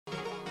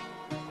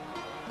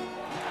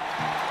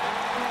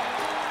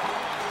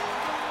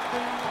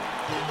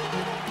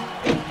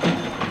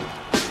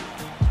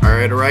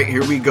All right,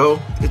 here we go.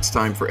 It's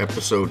time for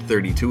episode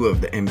 32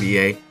 of the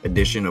NBA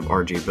edition of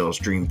RJ Bell's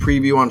Dream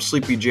Preview. I'm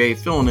SleepyJ,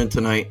 filling in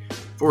tonight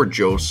for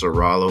Joe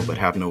Serralo, but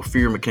have no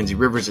fear, Mackenzie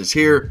Rivers is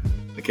here.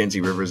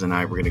 Mackenzie Rivers and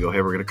I, we're going to go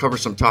ahead. We're going to cover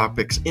some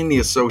topics in the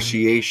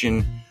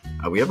association.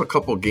 We have a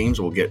couple games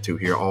we'll get to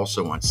here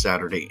also on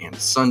Saturday and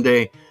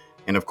Sunday.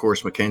 And of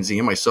course, Mackenzie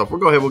and myself, we'll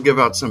go ahead. We'll give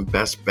out some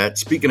best bets.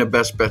 Speaking of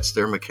best bets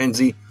there,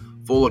 Mackenzie,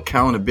 full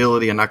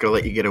accountability. I'm not going to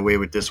let you get away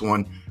with this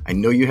one. I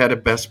know you had a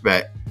best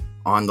bet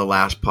on the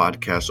last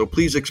podcast, so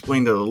please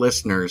explain to the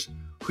listeners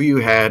who you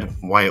had,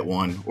 why it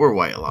won, or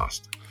why it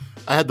lost.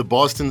 I had the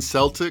Boston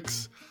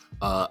Celtics.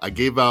 I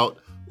gave out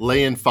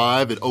lay-in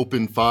 5. It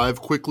opened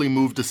 5, quickly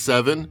moved to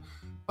 7.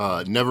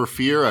 Never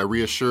fear. I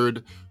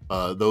reassured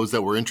those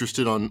that were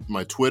interested on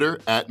my Twitter,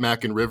 at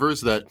Mackenzie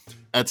Rivers, that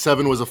at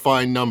 7 was a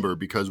fine number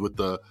because with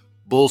the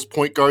Bulls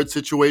point guard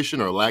situation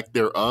or lack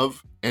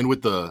thereof, and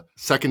with the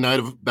second night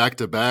of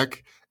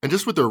back-to-back, and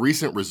just with their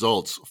recent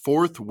results,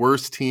 4th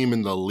worst team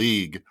in the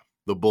league,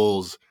 the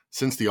Bulls,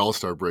 since the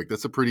All-Star break.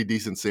 That's a pretty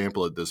decent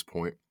sample at this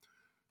point.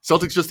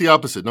 Celtics just the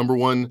opposite, number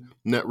 1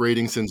 net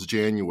rating since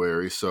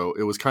January. So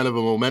it was kind of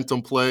a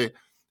momentum play,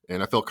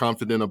 and I felt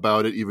confident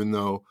about it, even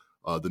though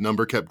the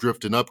number kept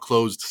drifting up,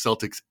 closed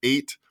Celtics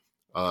 8.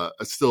 I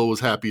still was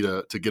happy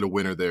to get a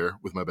winner there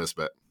with my best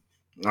bet.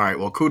 All right,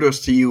 well,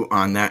 kudos to you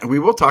on that. And we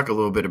will talk a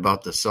little bit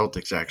about the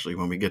Celtics, actually,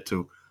 when we get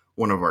to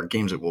one of our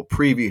games that we'll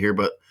preview here.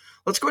 But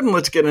let's go ahead and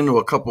let's get into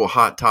a couple of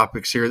hot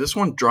topics here. This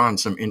one drawing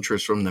some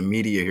interest from the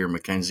media here,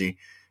 Mackenzie.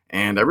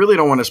 And I really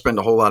don't want to spend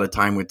a whole lot of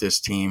time with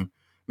this team,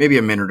 maybe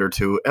a minute or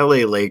two.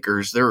 LA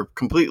Lakers, they're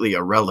completely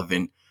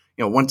irrelevant.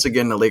 You know, once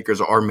again, the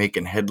Lakers are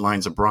making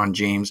headlines. LeBron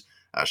James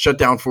shut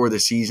down for the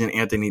season.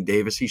 Anthony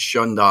Davis, he's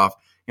shunned off,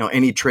 you know,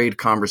 any trade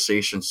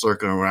conversation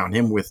circling around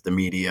him with the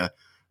media.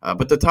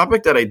 But the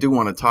topic that I do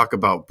want to talk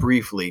about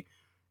briefly,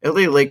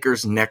 LA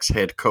Lakers' next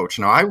head coach.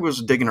 Now, I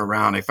was digging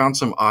around. I found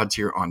some odds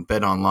here on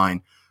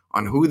BetOnline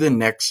on who the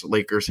next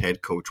Lakers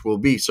head coach will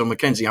be. So,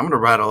 Mackenzie, I'm going to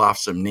rattle off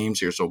some names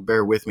here, so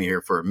bear with me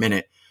here for a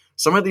minute.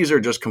 Some of these are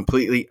just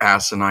completely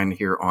asinine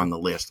here on the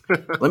list.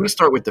 Let me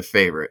start with the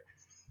favorite,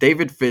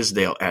 David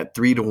Fizdale at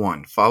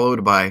 3-1,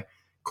 followed by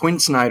Quinn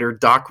Snyder,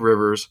 Doc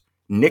Rivers,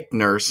 Nick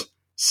Nurse,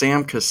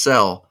 Sam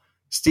Cassell,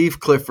 Steve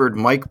Clifford,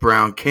 Mike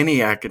Brown,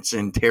 Kenny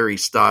Atkinson, Terry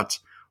Stotts,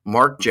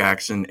 Mark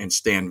Jackson, and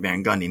Stan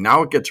Van Gundy.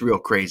 Now it gets real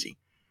crazy.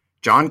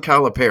 John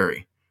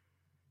Calipari,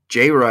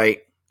 Jay Wright,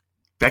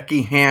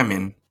 Becky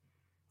Hammond,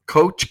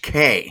 Coach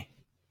K.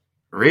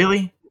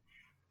 Really?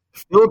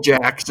 Phil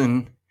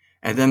Jackson,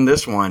 and then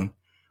this one,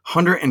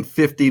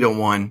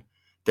 150-1,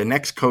 the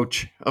next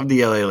coach of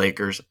the LA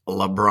Lakers,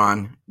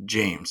 LeBron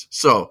James.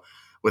 So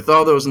with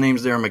all those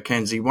names there,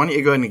 Mackenzie, why don't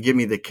you go ahead and give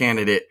me the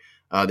candidate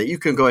that you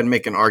can go ahead and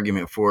make an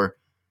argument for.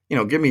 You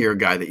know, give me your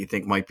guy that you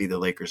think might be the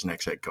Lakers'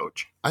 next head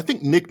coach. I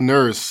think Nick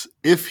Nurse,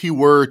 if he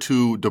were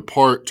to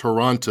depart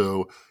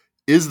Toronto,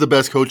 is the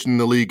best coach in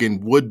the league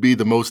and would be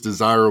the most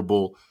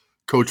desirable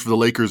coach for the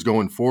Lakers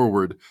going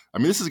forward. I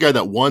mean, this is a guy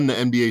that won the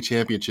NBA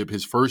championship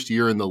his first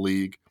year in the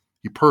league.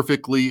 He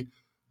perfectly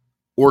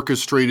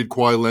orchestrated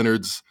Kawhi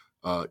Leonard's,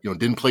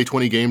 didn't play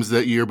 20 games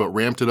that year, but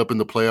ramped it up in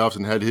the playoffs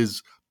and had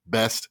his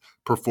best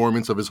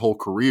performance of his whole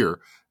career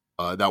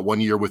that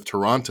 1 year with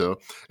Toronto.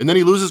 And then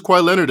he loses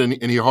Kawhi Leonard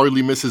and he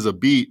hardly misses a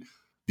beat.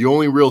 The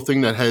only real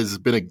thing that has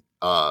been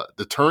a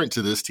deterrent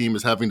to this team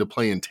is having to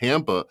play in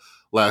Tampa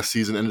last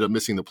season, ended up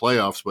missing the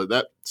playoffs, but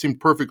that seemed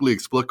perfectly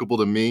explicable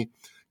to me.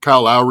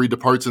 Kyle Lowry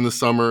departs in the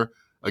summer.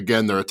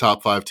 Again, they're a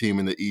top 5 team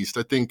in the East.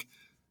 I think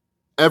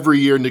every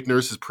year Nick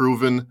Nurse has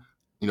proven,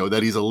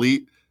 that he's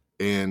elite,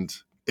 and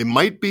it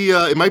might be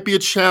a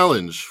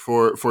challenge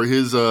for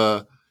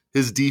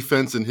his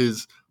defense and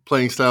his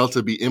playing style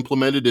to be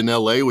implemented in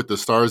LA with the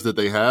stars that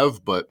they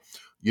have. But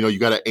you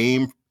got to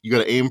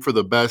aim for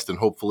the best, and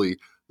hopefully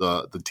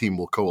the team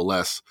will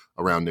coalesce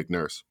around Nick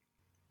Nurse.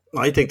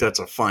 I think that's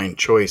a fine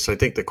choice. I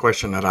think the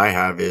question that I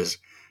have is,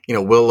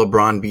 will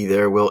LeBron be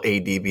there? Will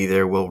AD be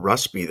there? Will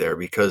Russ be there?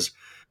 Because,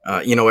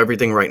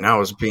 everything right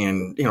now is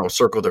being,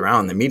 circled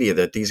around the media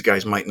that these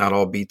guys might not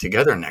all be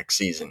together next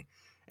season.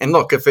 And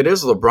look, if it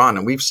is LeBron,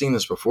 and we've seen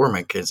this before,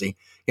 Mackenzie,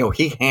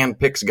 he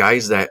handpicks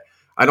guys that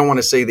I don't want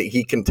to say that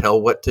he can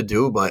tell what to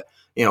do, but,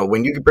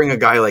 when you bring a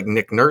guy like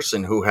Nick Nurse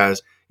in who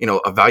has,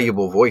 a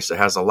valuable voice that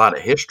has a lot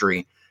of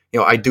history,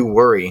 I do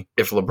worry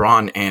if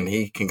LeBron and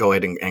he can go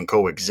ahead and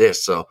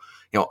coexist. So,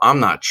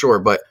 I'm not sure.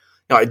 But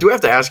I do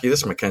have to ask you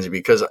this, Mackenzie,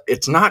 because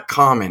it's not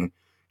common,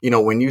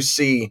 when you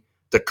see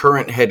the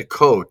current head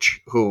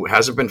coach who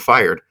hasn't been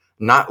fired,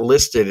 not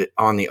listed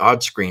on the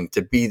odds screen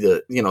to be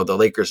the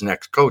Lakers'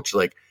 next coach.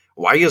 Like,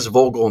 why is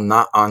Vogel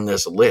not on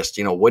this list?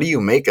 What do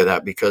you make of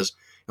that? Because,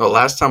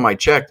 last time I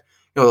checked,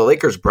 the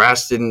Lakers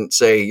brass didn't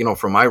say,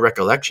 from my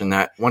recollection,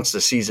 that once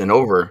the season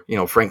over,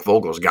 Frank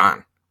Vogel's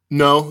gone.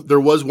 No, there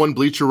was one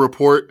Bleacher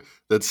Report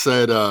that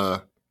said,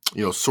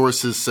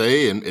 sources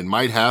say and it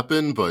might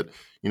happen, but,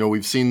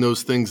 we've seen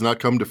those things not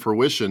come to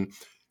fruition.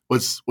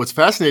 What's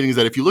fascinating is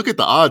that if you look at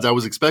the odds, I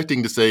was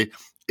expecting to say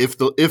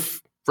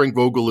if Frank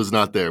Vogel is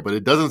not there, but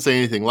it doesn't say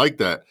anything like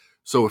that.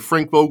 So if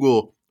Frank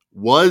Vogel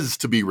was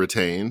to be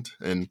retained,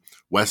 and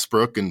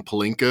Westbrook and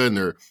Pelinka, and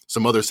there are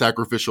some other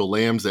sacrificial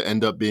lambs that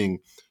end up being,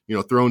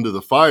 thrown to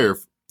the fire. If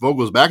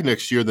Vogel's back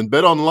next year, then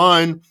Bet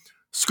Online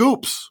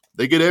scoops.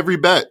 They get every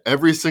bet,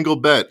 every single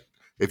bet.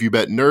 If you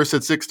bet Nurse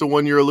at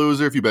 6-1, you're a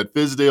loser. If you bet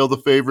Fizdale, the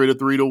favorite, at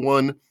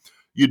 3-1,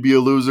 you'd be a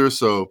loser.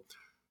 So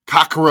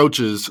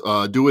cockroaches,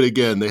 do it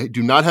again. They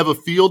do not have a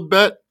field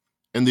bet,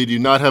 and they do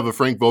not have a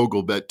Frank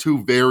Vogel bet.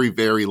 Two very,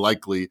 very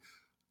likely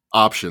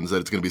options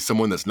that it's going to be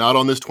someone that's not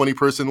on this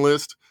 20-person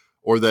list,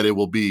 or that it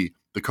will be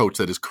the coach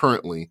that is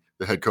currently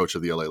the head coach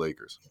of the LA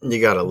Lakers.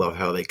 You got to love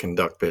how they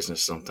conduct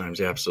business sometimes.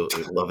 You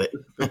absolutely love it.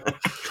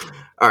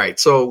 All right,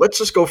 so let's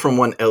just go from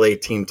one LA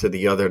team to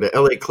the other. The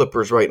LA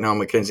Clippers right now,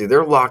 Mackenzie,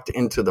 they're locked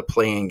into the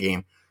play-in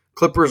game.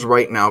 Clippers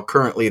right now,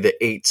 currently the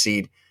 8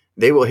 seed.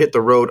 They will hit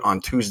the road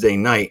on Tuesday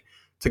night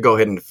to go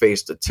ahead and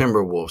face the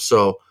Timberwolves.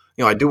 So,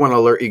 I do want to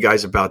alert you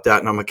guys about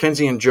that. Now,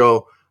 Mackenzie and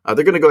Joe,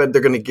 they're going to go ahead.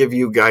 They're going to give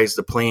you guys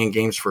the play-in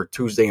games for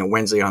Tuesday and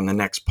Wednesday on the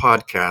next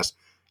podcast.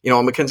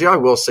 Mackenzie, I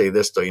will say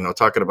this, though,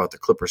 talking about the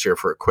Clippers here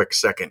for a quick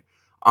second.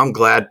 I'm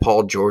glad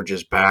Paul George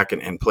is back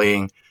and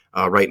playing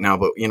right now.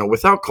 But,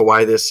 without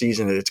Kawhi this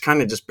season, it's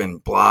kind of just been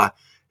blah.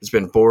 It's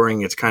been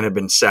boring. It's kind of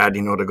been sad,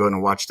 to go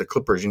and watch the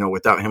Clippers,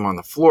 without him on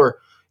the floor.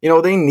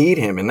 They need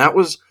him. And that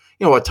was,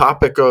 a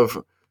topic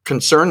of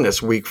concern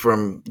this week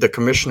from the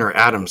commissioner,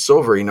 Adam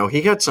Silver.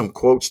 He had some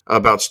quotes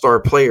about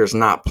star players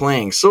not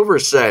playing. Silver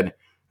said,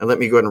 and let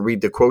me go ahead and read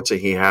the quotes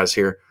that he has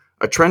here.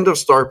 A trend of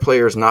star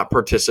players not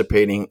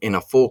participating in a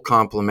full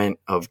complement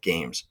of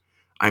games.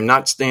 I'm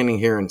not standing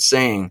here and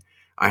saying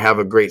I have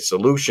a great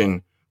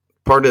solution.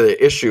 Part of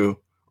the issue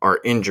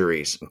are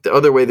injuries. The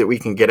other way that we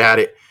can get at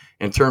it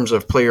in terms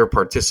of player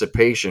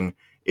participation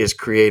is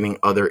creating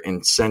other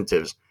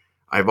incentives.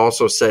 I've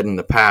also said in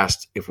the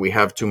past, if we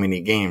have too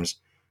many games,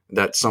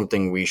 that's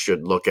something we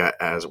should look at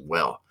as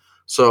well.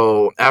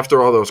 So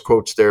after all those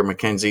quotes there,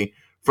 Mackenzie,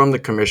 from the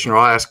commissioner,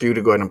 I'll ask you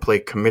to go ahead and play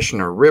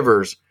Commissioner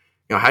Rivers.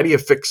 How do you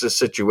fix this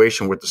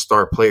situation with the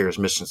star players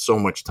missing so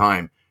much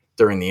time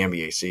during the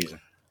NBA season?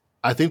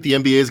 I think the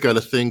NBA's got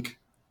to think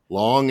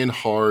long and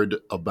hard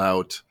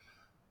about,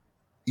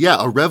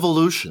 a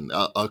revolution,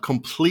 a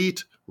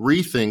complete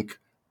rethink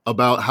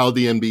about how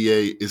the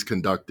NBA is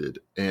conducted.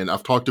 And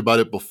I've talked about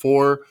it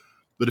before,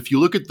 but if you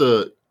look at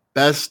the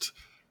best,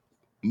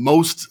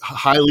 most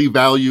highly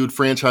valued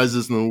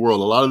franchises in the world,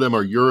 a lot of them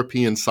are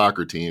European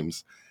soccer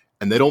teams,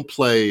 and they don't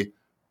play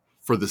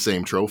for the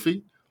same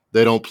trophy.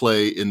 They don't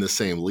play in the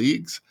same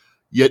leagues,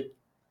 yet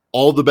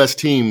all the best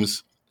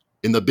teams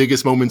in the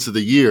biggest moments of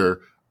the year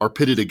are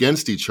pitted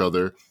against each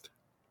other.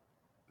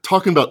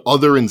 Talking about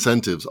other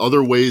incentives,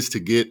 other ways to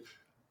get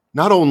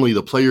not only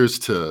the players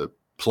to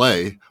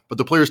play, but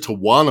the players to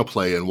want to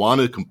play and want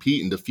to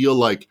compete and to feel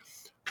like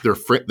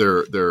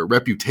their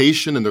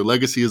reputation and their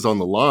legacy is on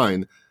the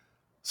line.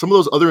 Some of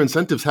those other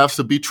incentives have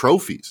to be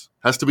trophies,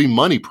 has to be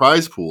money,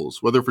 prize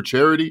pools, whether for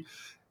charity.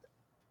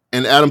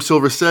 And Adam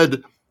Silver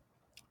said,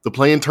 the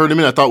play-in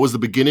tournament, I thought, was the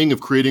beginning of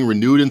creating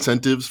renewed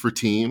incentives for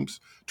teams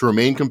to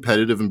remain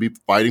competitive and be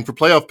fighting for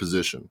playoff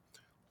position.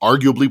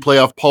 Arguably,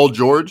 playoff Paul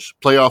George,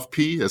 playoff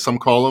P, as some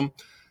call him,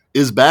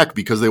 is back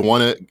because they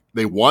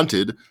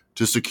wanted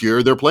to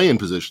secure their play-in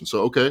position.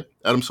 So, okay,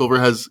 Adam Silver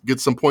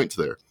gets some points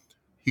there.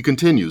 He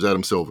continues,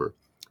 Adam Silver.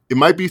 It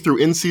might be through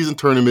in-season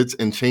tournaments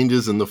and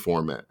changes in the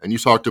format. And you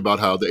talked about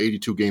how the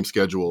 82-game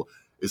schedule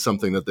is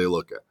something that they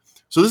look at.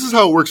 So this is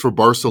how it works for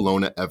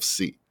Barcelona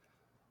FC.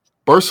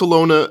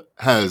 Barcelona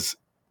has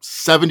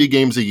 70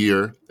 games a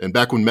year, and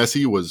back when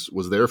Messi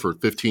was there for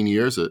 15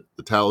 years, the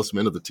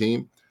talisman of the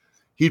team,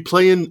 he'd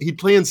play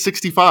in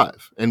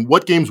 65. And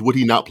what games would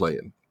he not play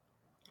in?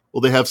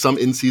 Well, they have some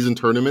in-season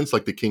tournaments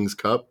like the King's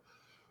Cup,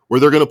 where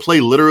they're going to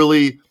play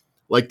literally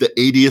like the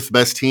 80th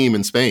best team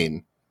in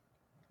Spain.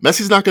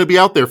 Messi's not going to be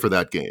out there for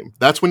that game.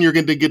 That's when you're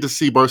going to get to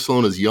see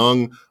Barcelona's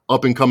young,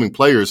 up-and-coming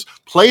players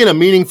play in a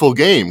meaningful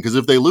game, because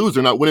if they lose,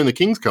 they're not winning the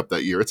King's Cup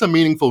that year. It's a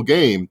meaningful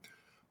game,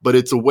 but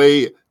it's a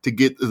way to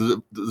get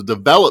the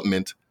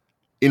development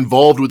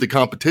involved with the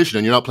competition,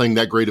 and you're not playing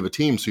that great of a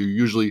team, so you're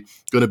usually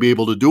going to be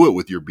able to do it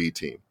with your B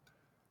team.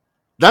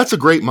 That's a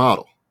great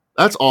model.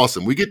 That's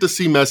awesome. We get to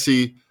see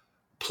Messi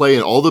play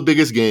in all the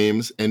biggest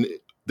games, and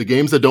the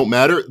games that don't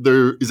matter,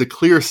 there is a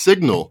clear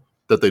signal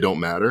that they don't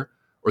matter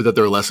or that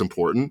they're less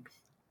important.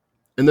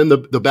 And then the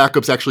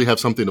backups actually have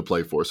something to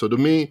play for. So to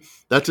me,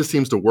 that just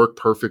seems to work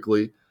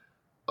perfectly.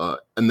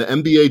 And the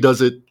NBA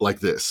does it like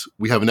this.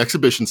 We have an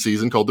exhibition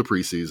season called the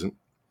preseason.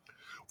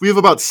 We have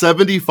about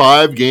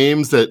 75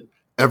 games that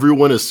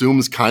everyone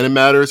assumes kind of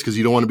matters because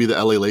you don't want to be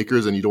the LA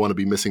Lakers and you don't want to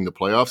be missing the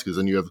playoffs because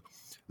then you have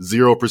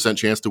 0%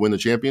 chance to win the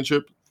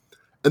championship.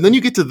 And then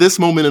you get to this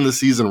moment in the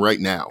season right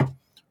now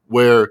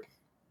where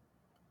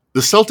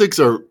the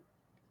Celtics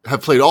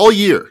have played all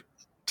year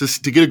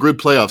to get a good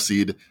playoff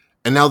seed,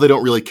 and now they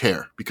don't really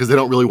care because they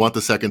don't really want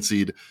the second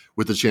seed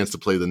with the chance to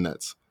play the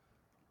Nets.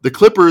 The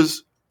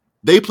Clippers,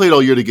 they played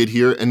all year to get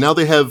here, and now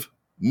they have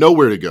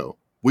nowhere to go.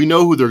 We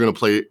know who they're going to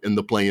play in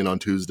the play-in on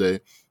Tuesday.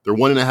 They're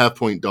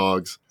 1.5-point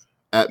dogs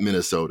at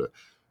Minnesota.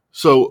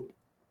 So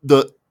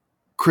the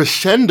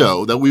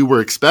crescendo that we were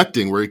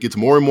expecting, where it gets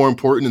more and more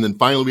important, and then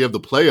finally we have the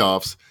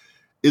playoffs,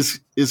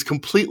 is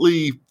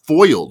completely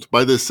foiled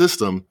by this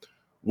system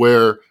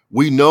where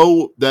we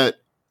know that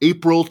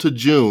April to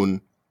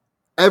June,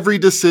 every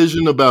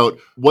decision about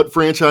what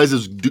franchise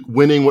is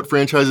winning, what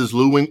franchise is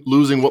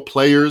losing, what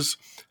players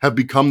have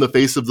become the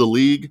face of the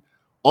league,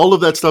 all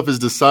of that stuff is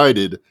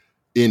decided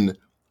in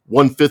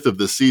 1/5 of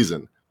the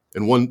season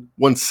and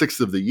 1/6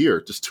 of the year,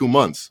 just 2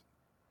 months.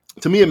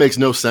 To me, it makes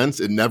no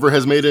sense. It never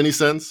has made any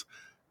sense.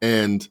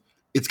 And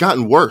it's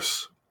gotten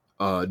worse.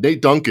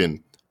 Nate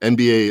Duncan,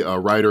 NBA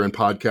writer and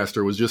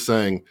podcaster, was just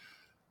saying,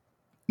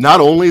 not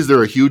only is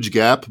there a huge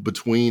gap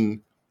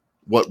between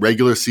what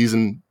regular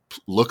season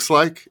looks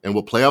like and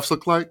what playoffs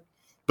look like,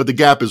 but the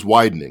gap is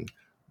widening.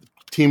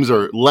 Teams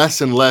are less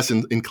and less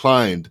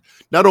inclined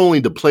not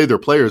only to play their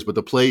players, but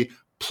to play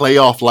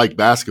playoff-like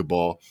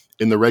basketball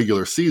in the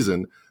regular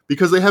season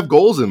because they have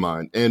goals in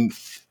mind. And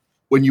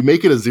when you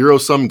make it a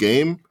zero-sum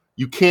game,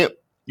 you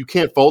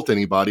can't fault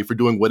anybody for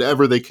doing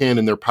whatever they can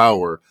in their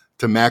power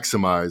to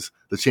maximize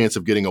the chance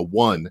of getting a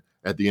 1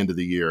 at the end of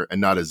the year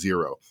and not a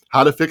 0.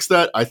 How to fix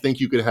that? I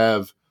think you could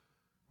have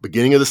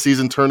beginning of the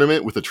season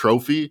tournament with a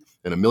trophy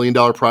and $1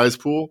 million prize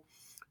pool.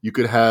 You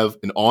could have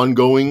an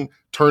ongoing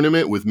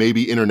tournament with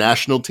maybe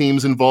international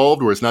teams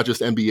involved, where it's not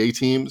just NBA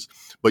teams,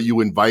 but you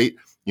invite,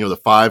 the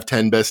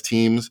 5-10 best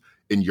teams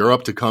in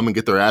Europe to come and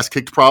get their ass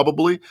kicked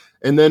probably.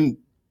 And then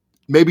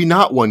maybe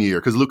not 1 year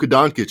because Luka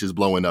Doncic is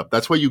blowing up.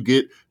 That's why you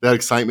get that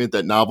excitement,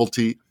 that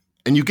novelty,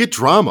 and you get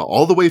drama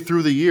all the way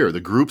through the year. The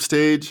group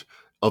stage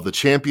of the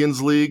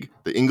Champions League,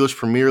 the English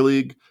Premier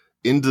League,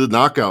 into the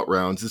knockout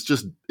rounds. It's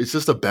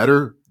just a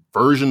better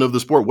version of the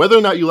sport, whether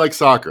or not you like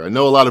soccer. I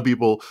know a lot of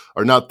people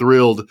are not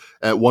thrilled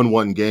at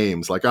 1-1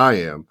 games like I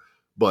am,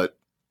 but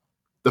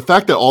the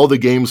fact that all the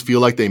games feel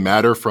like they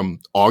matter from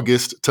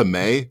August to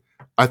May,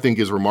 I think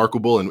is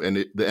remarkable, and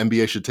the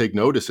NBA should take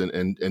notice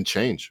and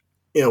change.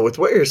 With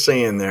what you're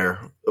saying there,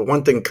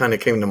 one thing kind of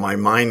came to my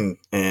mind,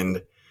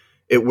 and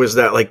it was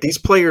that like these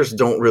players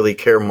don't really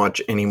care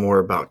much anymore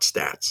about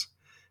stats.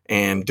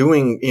 And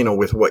doing,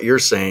 with what you're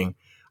saying,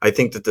 I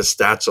think that the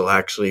stats will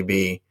actually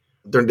be,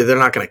 they're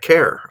not going to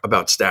care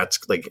about stats.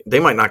 Like they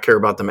might not care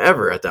about them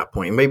ever at that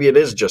point. Maybe it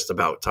is just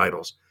about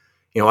titles.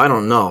 I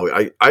don't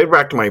know. I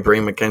racked my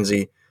brain,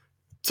 Mackenzie,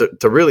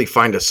 to really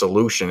find a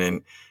solution.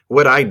 And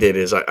what I did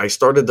is I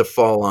started to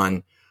fall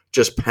on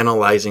just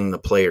penalizing the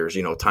players,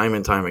 time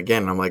and time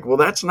again. And I'm like, well,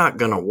 that's not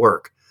going to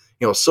work.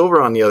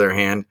 Silver, on the other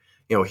hand,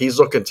 he's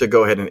looking to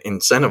go ahead and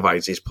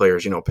incentivize these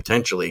players,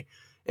 potentially.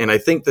 And I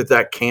think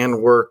that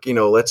can work.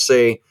 Let's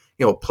say,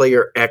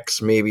 player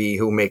X maybe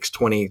who makes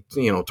 25,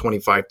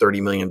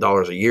 $30 million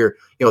a year,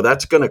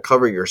 that's going to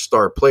cover your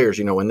star players.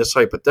 In this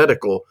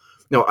hypothetical,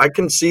 I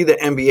can see the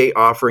NBA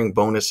offering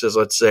bonuses.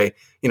 Let's say,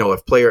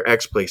 if player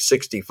X plays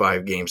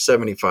 65 games,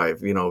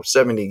 75,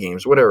 70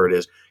 games, whatever it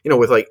is,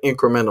 with like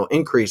incremental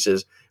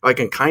increases, I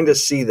can kind of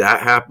see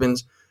that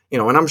happens,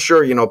 and I'm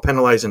sure,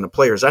 penalizing the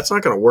players, that's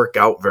not going to work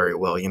out very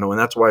well, and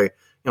that's why,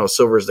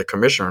 Silver is the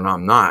commissioner and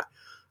I'm not.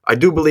 I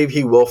do believe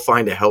he will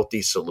find a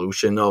healthy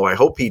solution, though. I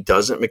hope he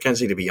doesn't,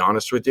 Mackenzie, to be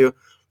honest with you,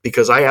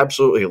 because I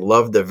absolutely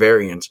love the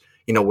variance,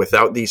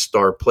 without these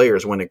star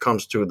players when it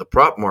comes to the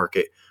prop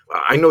market.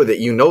 I know that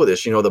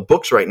this, the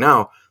books right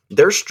now,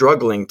 they're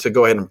struggling to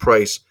go ahead and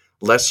price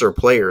lesser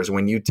players.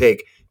 When you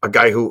take a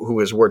guy who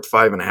is worth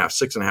 5.5,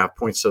 6.5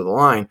 points to the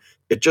line,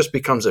 it just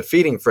becomes a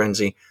feeding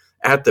frenzy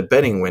at the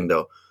betting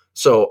window.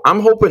 So I'm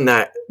hoping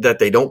that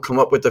they don't come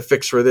up with a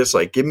fix for this.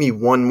 Like, give me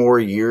one more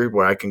year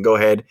where I can go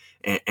ahead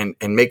and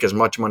make as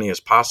much money as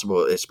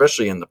possible,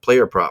 especially in the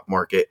player prop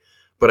market.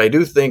 But I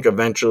do think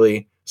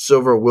eventually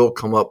Silver will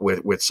come up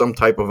with some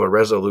type of a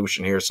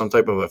resolution here, some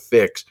type of a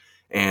fix.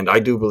 And I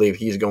do believe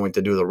he's going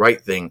to do the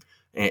right thing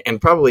and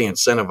probably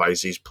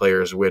incentivize these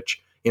players,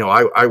 which,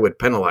 I would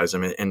penalize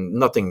them, and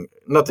nothing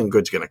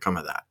good's going to come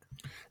of that.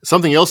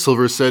 Something else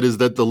Silver said is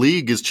that the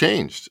league has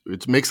changed.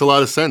 It makes a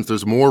lot of sense.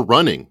 There's more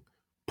running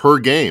per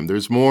game.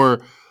 There's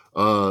more,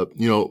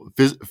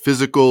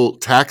 physical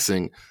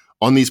taxing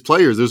on these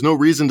players. There's no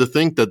reason to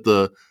think that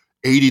the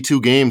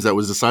 82 games that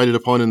was decided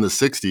upon in the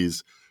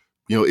 60s,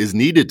 is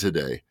needed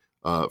today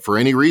for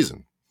any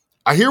reason.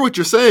 I hear what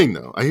you're saying,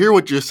 though. I hear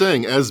what you're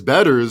saying. As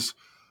bettors,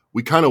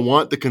 we kind of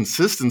want the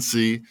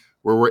consistency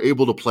where we're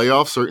able to play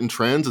off certain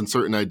trends and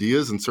certain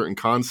ideas and certain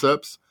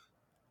concepts.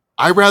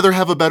 I'd rather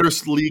have a better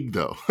league,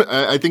 though.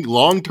 I think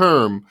long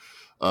term,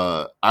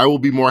 I will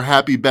be more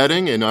happy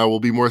betting and I will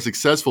be more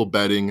successful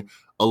betting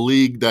a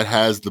league that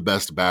has the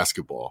best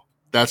basketball.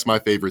 That's my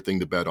favorite thing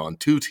to bet on.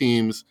 2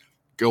 teams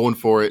going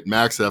for it,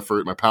 max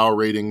effort, my power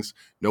ratings,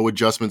 no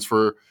adjustments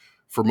for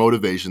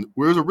motivation.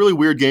 There was a really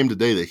weird game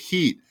today. The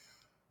Heat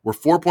were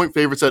 4-point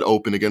favorites at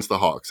open against the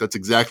Hawks. That's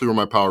exactly where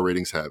my power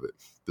ratings have it.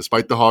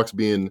 Despite the Hawks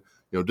being,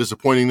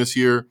 disappointing this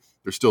year,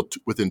 they're still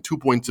within 2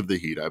 points of the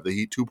Heat. I have the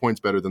Heat 2 points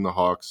better than the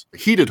Hawks.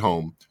 Heat at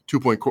home,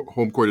 2-point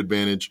home court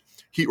advantage.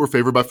 Heat were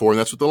favored by 4, and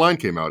that's what the line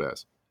came out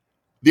as.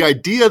 The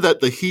idea that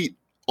the Heat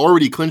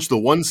already clinched the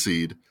 1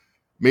 seed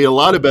made a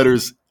lot of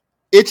bettors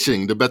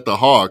itching to bet the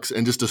Hawks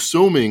and just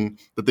assuming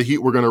that the Heat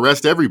were going to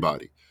rest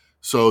everybody.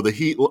 So the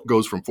Heat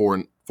goes from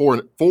 4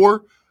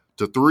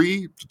 to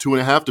 3 to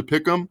 2.5 to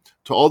pick them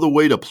to all the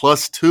way to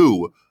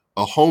 +2,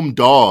 a home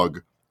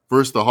dog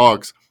versus the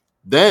Hawks.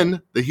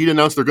 Then the Heat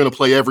announced they're going to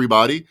play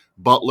everybody.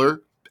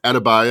 Butler,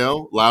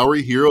 Adebayo,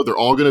 Lowry, Hero, they're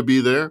all going to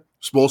be there.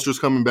 Spoelstra's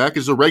coming back.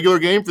 It's a regular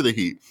game for the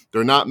Heat.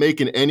 They're not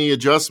making any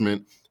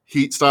adjustment.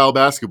 Heat-style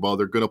basketball.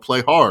 They're going to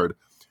play hard,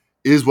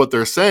 is what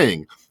they're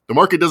saying. The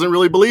market doesn't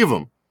really believe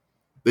them.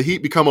 The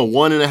Heat become a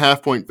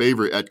 1.5-point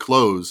favorite at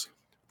close.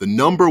 The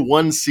number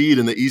 1 seed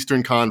in the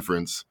Eastern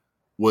Conference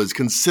was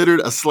considered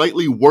a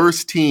slightly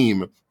worse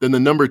team than the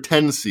number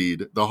 10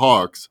 seed, the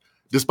Hawks,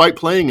 despite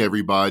playing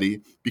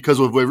everybody because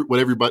of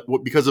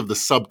the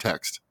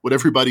subtext. What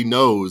everybody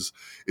knows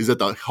is that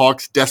the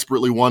Hawks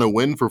desperately want to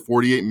win for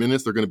 48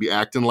 minutes. They're going to be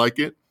acting like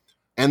it.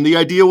 And the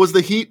idea was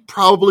the Heat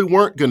probably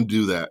weren't going to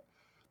do that.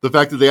 The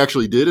fact that they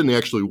actually did and they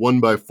actually won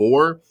by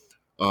 4,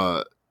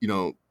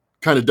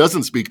 kind of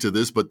doesn't speak to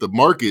this, but the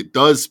market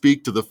does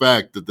speak to the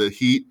fact that the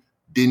Heat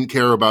didn't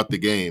care about the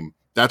game.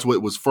 That's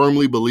what was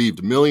firmly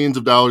believed. Millions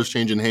of dollars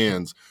changing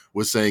hands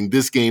was saying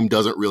this game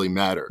doesn't really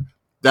matter.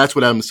 That's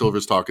what Adam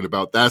Silver's talking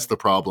about. That's the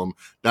problem.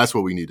 That's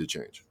what we need to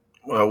change.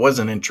 Well, it was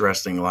an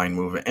interesting line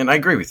movement, and I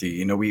agree with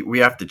you. We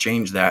have to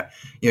change that.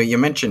 You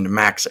mentioned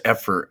max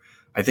effort.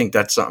 I think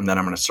that's something that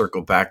I'm going to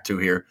circle back to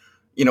here.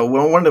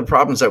 One of the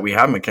problems that we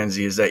have,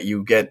 Mackenzie, is that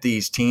you get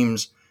these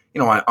teams,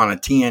 on a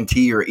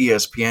TNT or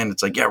ESPN.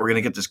 It's like, yeah, we're going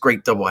to get this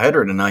great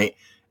doubleheader tonight,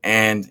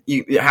 and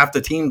you half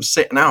the team's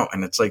sitting out,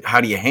 and it's like,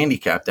 how do you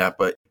handicap that?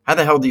 But how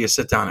the hell do you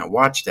sit down and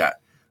watch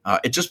that?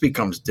 It just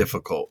becomes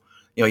difficult.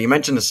 You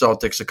mentioned the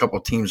Celtics, a couple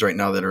of teams right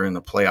now that are in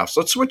the playoffs.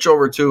 Let's switch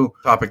over to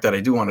a topic that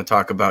I do want to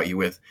talk about you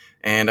with.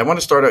 And I want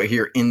to start out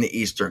here in the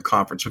Eastern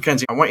Conference.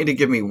 Mackenzie, I want you to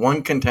give me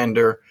one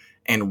contender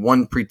and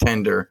one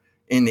pretender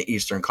in the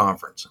Eastern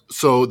Conference.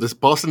 So this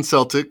Boston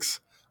Celtics,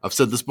 I've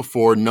said this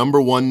before,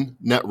 number 1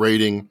 net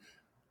rating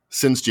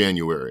since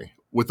January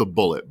with a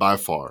bullet by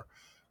far.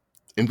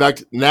 In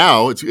fact,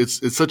 now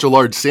it's such a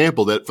large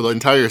sample that for the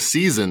entire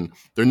season,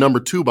 they're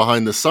number 2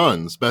 behind the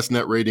Suns, best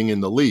net rating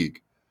in the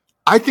league.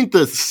 I think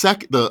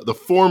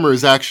the former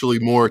is actually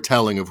more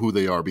telling of who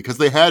they are because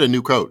they had a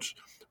new coach.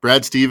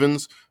 Brad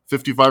Stevens,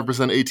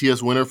 55%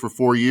 ATS winner for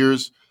 4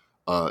 years.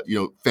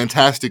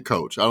 Fantastic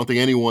coach. I don't think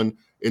anyone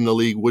in the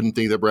league wouldn't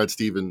think that Brad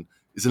Stevens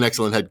is an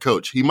excellent head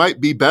coach. He might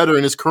be better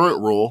in his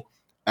current role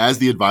as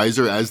the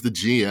advisor, as the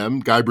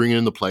GM, guy bringing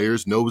in the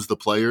players, knows the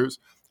players,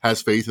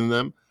 has faith in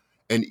them.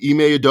 And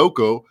Ime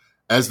Udoka,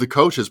 as the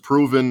coach, has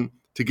proven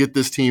to get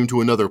this team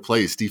to another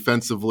place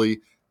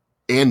defensively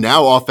and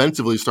now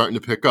offensively starting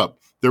to pick up.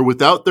 They're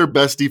without their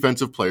best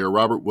defensive player,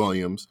 Robert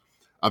Williams.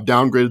 I've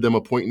downgraded them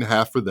 1.5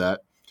 points for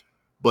that.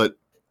 But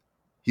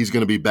he's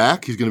going to be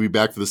back. He's going to be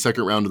back for the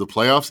second round of the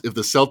playoffs. If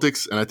the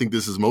Celtics, and I think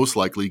this is most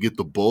likely, get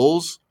the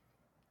Bulls,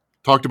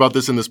 talked about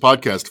this in this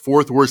podcast,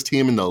 4th worst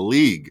team in the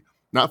league.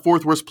 Not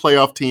 4th worst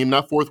playoff team,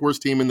 not 4th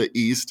worst team in the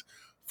East,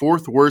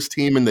 4th worst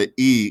team in the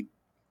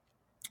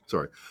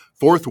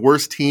 4th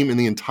worst team in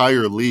the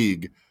entire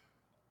league.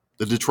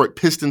 The Detroit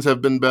Pistons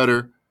have been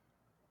better.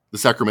 The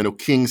Sacramento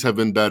Kings have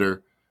been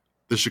better.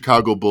 The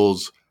Chicago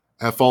Bulls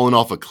have fallen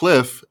off a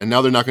cliff, and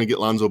now they're not going to get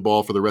Lonzo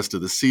Ball for the rest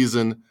of the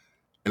season,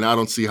 and I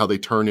don't see how they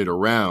turn it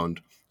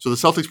around. So the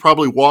Celtics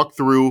probably walk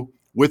through,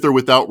 with or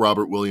without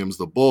Robert Williams,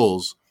 the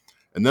Bulls,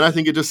 and then I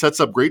think it just sets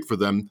up great for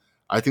them.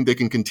 I think they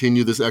can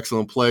continue this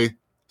excellent play.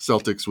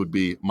 Celtics would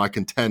be my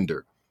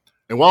contender.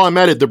 And while I'm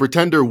at it, the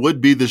pretender would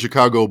be the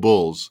Chicago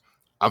Bulls.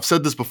 I've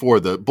said this before.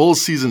 The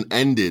Bulls season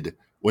ended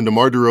when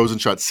DeMar DeRozan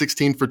shot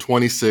 16 for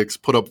 26,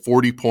 put up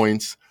 40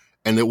 points,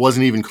 and it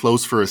wasn't even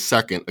close for a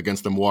second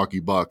against the Milwaukee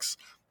Bucks.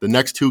 The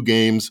next 2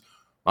 games,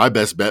 my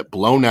best bet,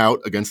 blown out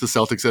against the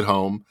Celtics at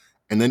home,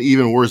 and then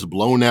even worse,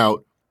 blown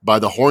out by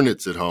the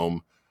Hornets at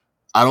home.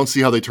 I don't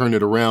see how they turn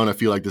it around. I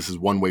feel like this is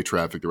one-way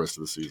traffic the rest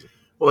of the season.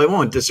 Well, I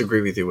won't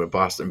disagree with you with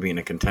Boston being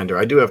a contender.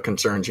 I do have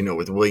concerns,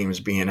 with Williams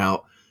being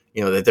out,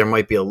 that there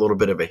might be a little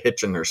bit of a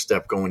hitch in their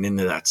step going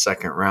into that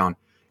second round.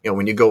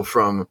 When you go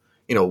from,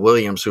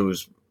 Williams,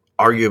 who's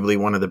arguably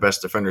one of the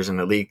best defenders in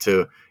the league,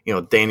 to,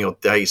 Daniel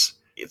Dice,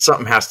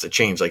 something has to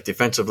change. Like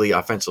defensively,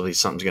 offensively,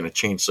 something's going to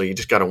change. So you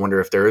just got to wonder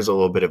if there is a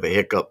little bit of a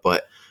hiccup,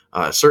 but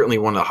certainly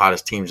one of the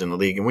hottest teams in the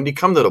league. And when you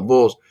come to the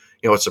Bulls,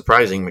 it's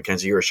surprising,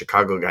 Mackenzie, you're a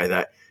Chicago guy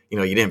that,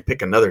 you didn't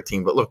pick another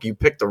team, but look, you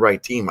picked the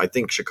right team. I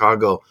think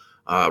Chicago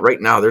right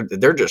now,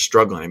 they're just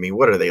struggling. I mean,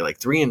 what are they, like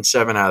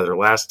 3-7 out of their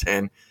last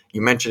 10?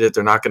 You mentioned it.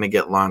 They're not going to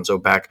get Lonzo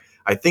back.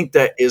 I think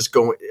that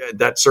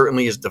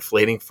certainly is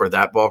deflating for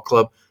that ball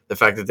club, the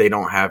fact that they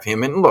don't have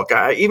him. And look,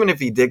 even if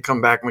he did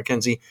come back,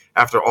 Mackenzie,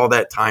 after all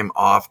that time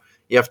off,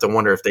 you have to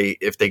wonder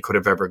if they could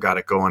have ever got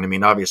it going. I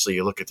mean, obviously,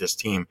 you look at this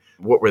team.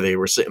 What were they?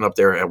 Were sitting up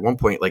there at one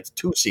point like the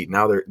 2 seed.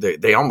 Now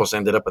they almost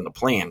ended up in the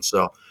play-in.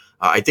 So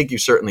I think you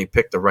certainly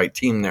picked the right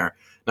team there.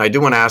 Now, I do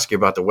want to ask you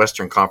about the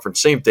Western Conference.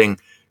 Same thing.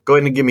 Go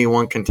ahead and give me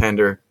one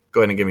contender. Go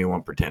ahead and give me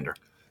one pretender.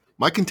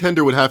 My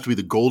contender would have to be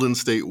the Golden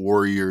State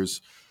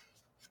Warriors.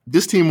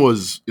 This team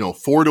was,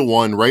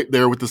 4-1, right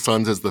there with the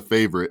Suns as the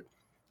favorite.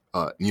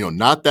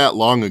 not that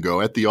long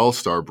ago at the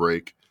All-Star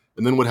break.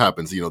 And then what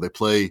happens? They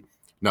play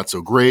not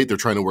so great. They're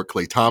trying to work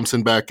Klay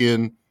Thompson back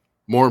in.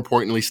 More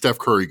importantly, Steph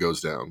Curry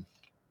goes down.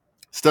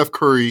 Steph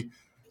Curry,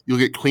 you'll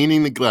get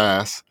cleaning the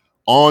glass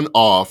on,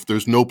 off.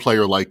 There's no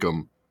player like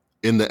him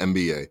in the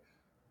NBA.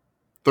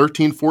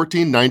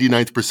 13-14,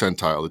 99th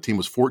percentile. The team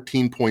was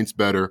 14 points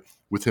better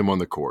with him on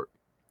the court.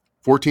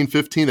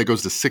 14-15, that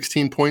goes to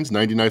 16 points,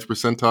 99th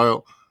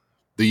percentile.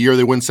 The year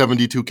they win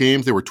 72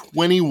 games, they were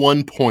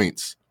 21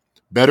 points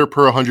better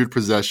per 100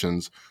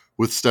 possessions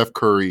with Steph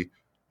Curry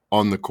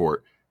on the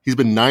court. He's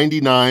been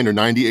 99 or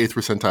 98th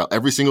percentile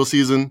every single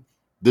season.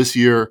 This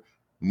year,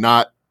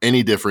 not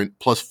any different,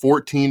 plus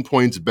 14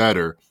 points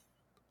better.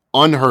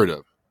 Unheard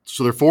of.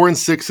 So they're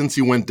 4-6 since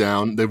he went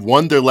down. They've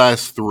won their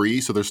last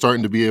 3, so they're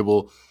starting to be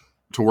able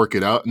to work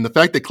it out. And the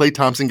fact that Klay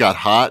Thompson got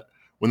hot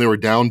when they were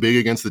down big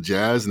against the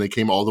Jazz and they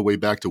came all the way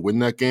back to win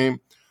that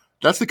game,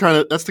 that's the kind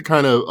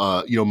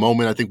of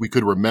moment I think we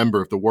could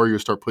remember if the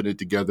Warriors start putting it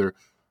together,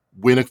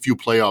 win a few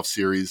playoff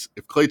series.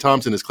 If Klay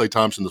Thompson is Klay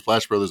Thompson, the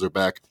Splash Brothers are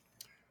back.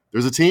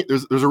 There's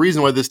a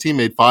reason why this team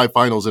made 5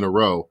 finals in a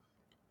row.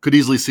 Could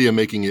easily see him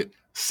making it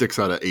 6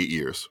 out of 8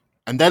 years.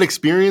 And that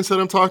experience that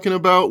I'm talking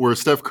about, where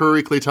Steph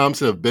Curry, Klay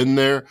Thompson have been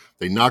there,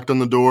 they knocked on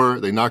the door,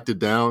 they knocked it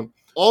down.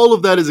 All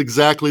of that is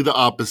exactly the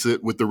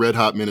opposite with the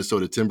red-hot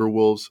Minnesota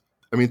Timberwolves.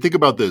 I mean, think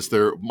about this.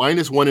 They're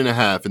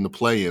 -1.5 in the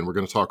play-in we're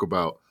going to talk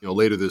about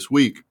later this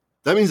week.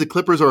 That means the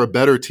Clippers are a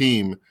better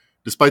team,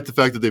 despite the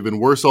fact that they've been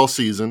worse all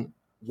season.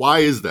 Why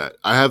is that?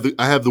 I have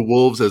the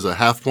Wolves as a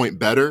half-point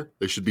better.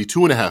 They should be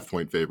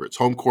 2.5-point favorites,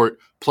 home court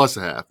plus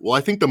a half. Well,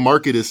 I think the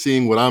market is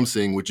seeing what I'm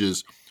seeing, which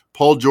is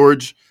Paul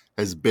George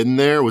has been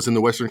there, was in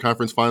the Western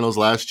Conference Finals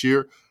last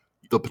year.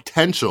 The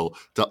potential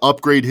to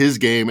upgrade his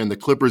game and the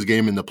Clippers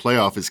game in the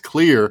playoff is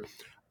clear.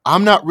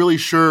 I'm not really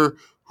sure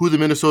who the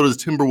Minnesota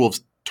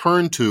Timberwolves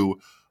turn to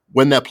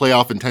when that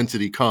playoff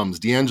intensity comes.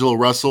 D'Angelo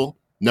Russell,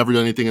 never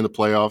done anything in the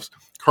playoffs.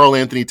 Karl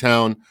Anthony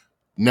Towns,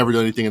 never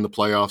done anything in the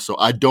playoffs. So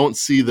I don't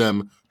see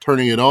them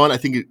turning it on. I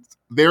think it's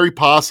very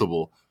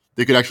possible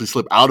they could actually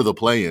slip out of the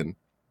play-in,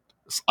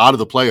 out of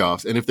the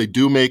playoffs. And if they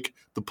do make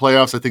the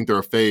playoffs, I think they're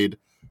a fade,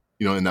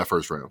 in that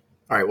first round.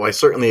 All right. Well, I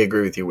certainly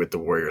agree with you with the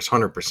Warriors.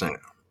 100%.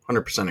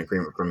 100%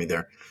 agreement from me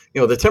there.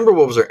 The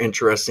Timberwolves are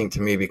interesting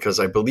to me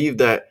because I believe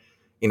that,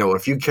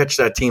 if you catch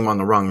that team on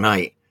the wrong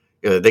night,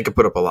 they could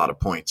put up a lot of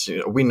points.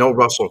 We know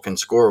Russell can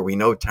score. We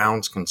know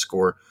Towns can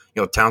score.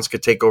 Towns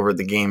could take over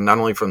the game, not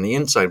only from the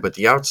inside, but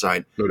the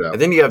outside. No doubt.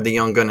 And then you have the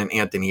young gun in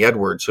Anthony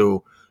Edwards,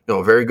 who,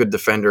 a very good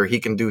defender. He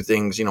can do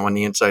things, on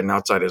the inside and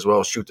outside as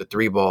well, shoot the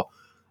 3-ball.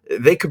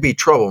 They could be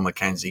trouble,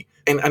 Mackenzie.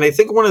 And I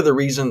think one of the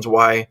reasons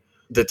why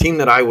the team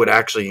that I would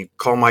actually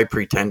call my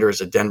pretender is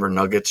the Denver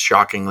Nuggets,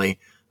 shockingly,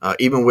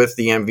 even with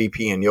the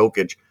MVP and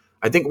Jokic.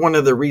 I think one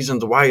of the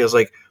reasons why is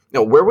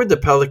where would the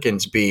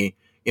Pelicans be,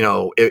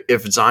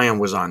 if Zion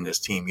was on this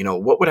team?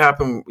 What would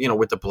happen,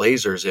 with the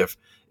Blazers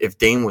if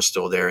Dame was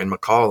still there and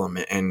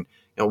McCollum? And,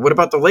 what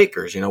about the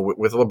Lakers,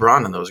 with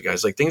LeBron and those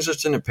guys? Things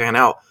just didn't pan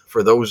out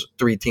for those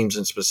 3 teams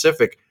in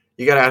specific.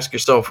 You got to ask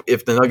yourself,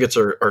 if the Nuggets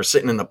are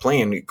sitting in the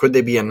play-in, could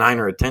they be a 9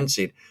 or a 10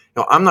 seed?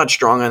 I'm not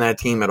strong on that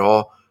team at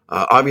all.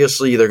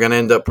 Obviously, they're going to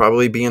end up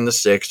probably being the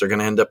 6. They're going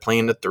to end up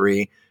playing the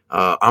 3.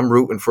 I'm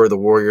rooting for the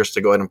Warriors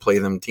to go ahead and play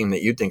them team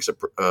that you think's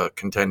a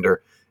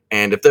contender.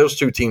 And if those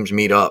 2 teams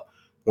meet up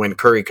when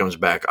Curry comes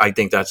back, I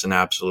think that's an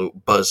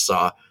absolute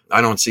buzzsaw.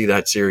 I don't see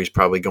that series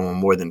probably going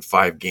more than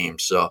 5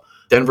 games. So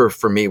Denver,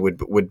 for me,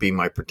 would be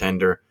my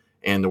pretender,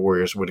 and the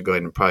Warriors would go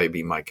ahead and probably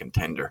be my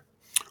contender.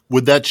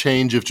 Would that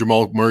change if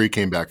Jamal Murray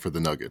came back for the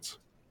Nuggets?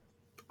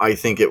 I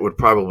think it would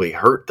probably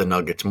hurt the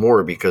Nuggets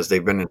more because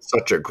they've been in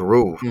such a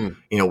groove,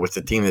 with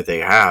the team that they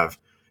have.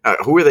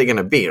 Who are they going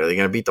to beat? Are they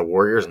going to beat the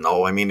Warriors?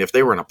 No. I mean, if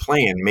they were in a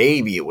play-in,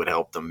 maybe it would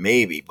help them,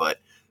 maybe, but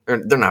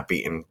they're not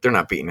beating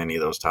any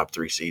of those top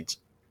 3 seeds.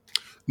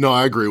 No,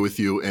 I agree with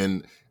you.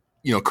 And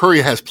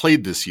Curry has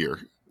played this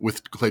year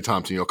with Klay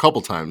Thompson, a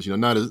couple times.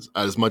 Not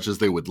as much as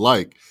they would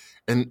like.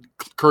 And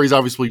Curry's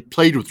obviously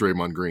played with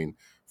Draymond Green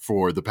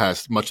for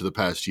much of the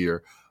past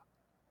year.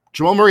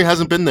 Jamal Murray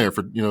hasn't been there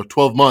for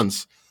 12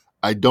 months.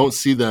 I don't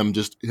see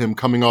him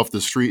coming off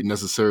the street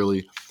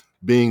necessarily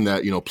being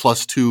that,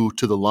 +2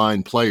 to the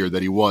line player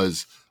that he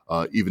was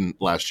even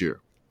last year.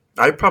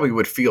 I probably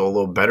would feel a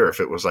little better if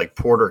it was like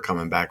Porter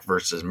coming back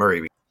versus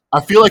Murray. I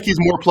feel like he's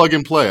more plug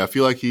and play. I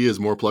feel like he is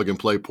more plug and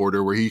play,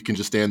 Porter, where he can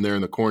just stand there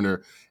in the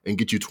corner and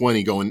get you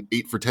 20, going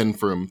 8 for 10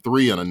 from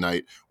 3 on a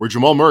night. Where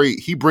Jamal Murray,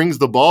 he brings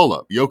the ball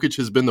up. Jokic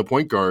has been the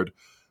point guard.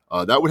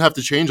 That would have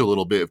to change a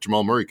little bit if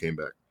Jamal Murray came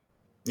back.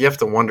 You have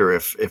to wonder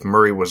if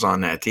Murray was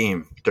on that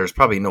team, there's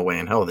probably no way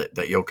in hell that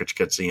Jokic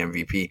gets the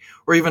MVP,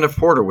 or even if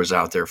Porter was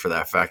out there for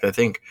that fact. I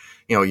think,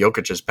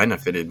 Jokic has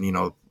benefited,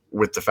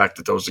 with the fact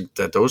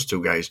that those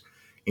 2 guys,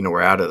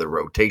 were out of the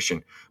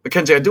rotation.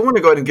 Mackenzie, I do want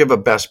to go ahead and give a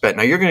best bet.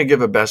 Now you're going to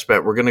give a best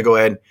bet. We're going to go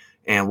ahead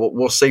and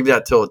we'll save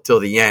that till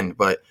the end.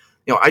 But,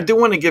 I do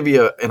want to give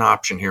you an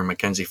option here,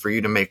 Mackenzie, for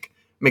you to make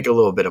a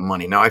little bit of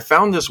money. Now I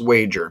found this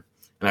wager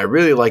and I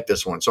really like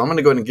this one. So I'm going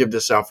to go ahead and give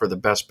this out for the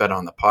best bet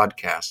on the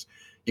podcast.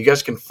 You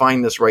guys can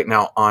find this right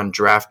now on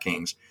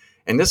DraftKings.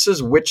 And this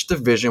is which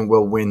division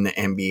will win the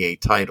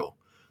NBA title.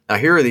 Now,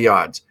 here are the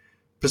odds.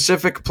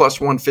 Pacific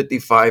plus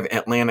 155,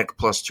 Atlantic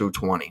plus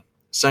 220.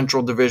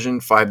 Central Division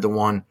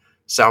 5-1,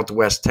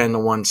 Southwest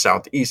 10-1,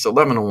 Southeast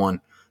 11-1,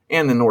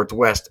 and the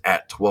Northwest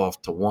at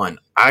 12-1.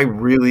 I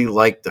really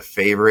like the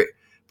favorite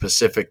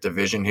Pacific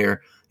Division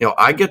here.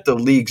 I get the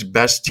league's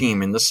best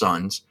team in the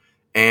Suns,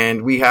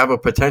 and we have a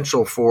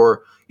potential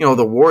for,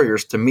 the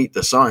Warriors to meet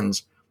the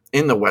Suns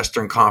in the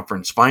Western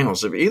Conference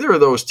Finals. If either of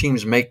those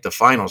teams make the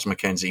finals,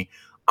 Mackenzie,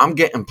 I'm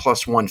getting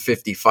plus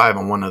 155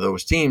 on one of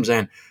those teams.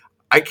 And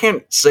I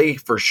can't say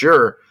for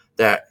sure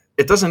that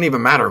it doesn't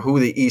even matter who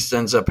the East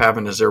ends up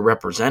having as their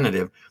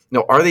representative.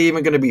 Are they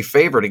even going to be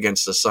favored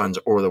against the Suns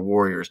or the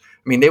Warriors?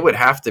 I mean, they would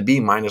have to be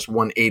minus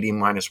 180,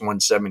 minus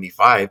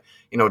 175,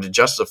 to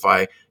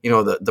justify,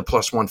 the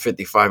plus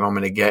 155 I'm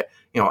going to get,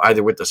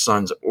 either with the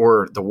Suns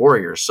or the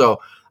Warriors. So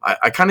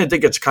I kind of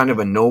think it's kind of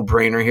a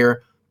no-brainer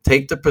here.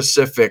 Take the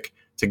Pacific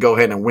to go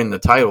ahead and win the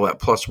title at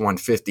plus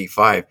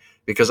 155,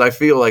 because I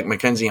feel like,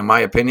 Mackenzie, in my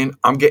opinion,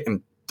 I'm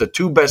getting the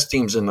two best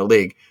teams in the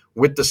league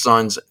with the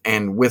Suns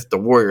and with the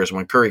Warriors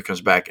when Curry comes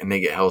back and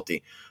they get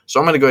healthy. So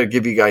I'm going to go ahead and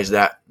give you guys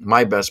that,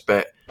 my best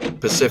bet,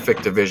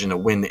 Pacific Division to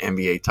win the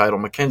NBA title.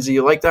 Mackenzie,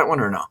 you like that one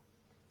or no?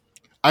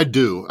 I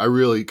do. I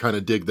really kind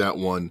of dig that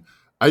one.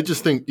 I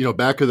just think,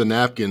 back of the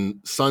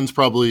napkin, Suns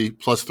probably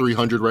plus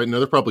 300 right now.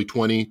 They're probably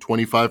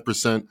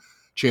 25%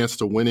 chance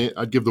to win it.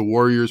 I'd give the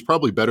Warriors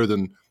probably better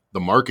than the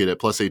market at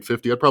plus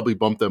 850. I'd probably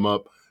bump them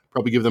up,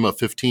 probably give them a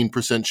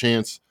 15%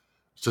 chance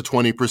to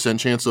 20%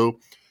 chance. So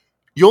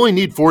you only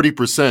need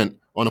 40%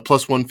 on a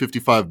plus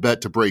 155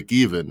 bet to break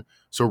even.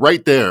 So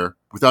right there,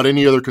 without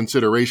any other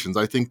considerations,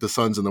 I think the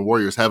Suns and the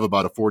Warriors have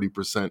about a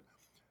 40%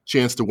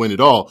 chance to win it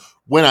all.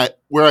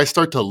 Where I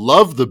start to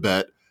love the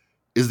bet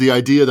is the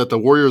idea that the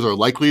Warriors are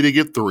likely to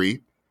get 3.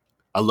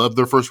 I love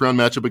their first round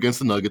matchup against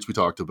the Nuggets we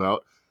talked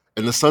about.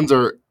 And the Suns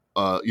are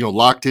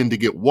locked in to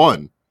get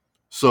 1.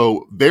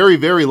 So very,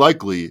 very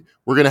likely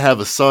we're going to have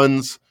a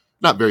Suns,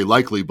 not very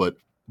likely, but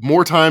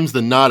more times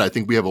than not, I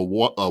think we have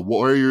a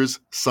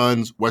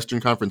Warriors-Suns Western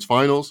Conference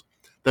Finals.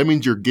 That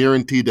means you're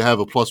guaranteed to have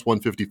a plus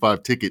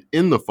 155 ticket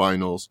in the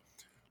finals.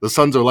 The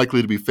Suns are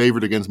likely to be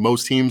favored against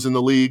most teams in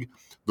the league.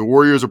 The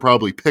Warriors will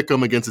probably pick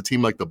them against a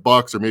team like the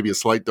Bucks or maybe a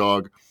slight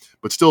dog.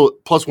 But still,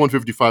 plus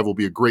 155 will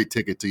be a great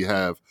ticket to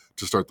have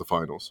to start the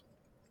finals.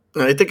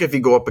 And I think if you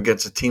go up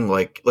against a team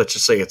like, let's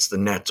just say it's the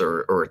Nets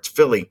or it's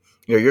Philly,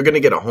 you're going to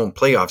get a home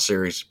playoff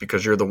series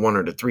because you're the 1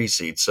 or the 3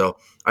 seed. So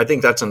I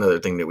think that's another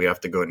thing that we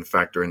have to go ahead and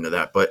factor into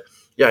that. But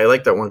yeah, I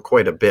like that one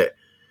quite a bit.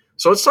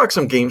 So let's talk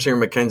some games here,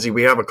 Mackenzie.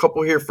 We have a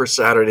couple here for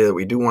Saturday that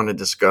we do want to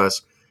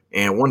discuss,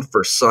 and one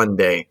for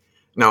Sunday.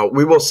 Now,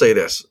 we will say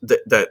this,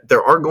 that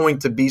there are going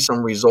to be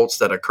some results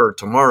that occur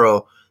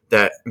tomorrow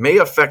that may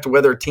affect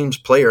whether teams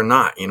play or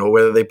not,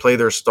 whether they play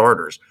their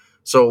starters.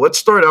 So let's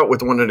start out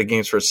with one of the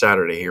games for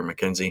Saturday here,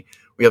 Mackenzie.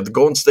 We have the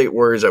Golden State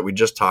Warriors that we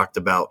just talked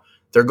about.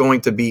 They're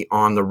going to be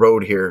on the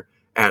road here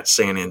at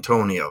San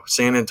Antonio.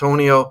 San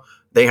Antonio,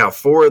 they have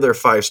 4 of their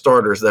 5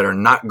 starters that are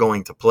not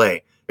going to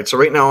play. So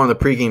right now on the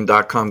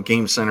pregame.com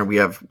game center, we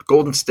have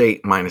Golden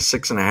State minus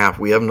 6.5.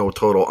 We have no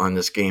total on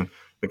this game.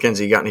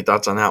 Mackenzie, you got any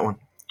thoughts on that one?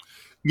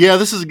 Yeah,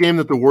 this is a game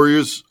that the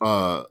Warriors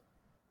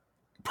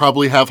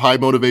probably have high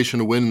motivation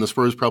to win, and the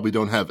Spurs probably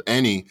don't have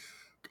any,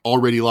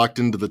 already locked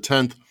into the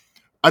 10th.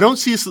 I don't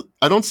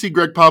see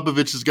Greg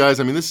Popovich's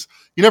guys. I mean,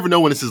 you never know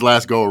when it's his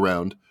last go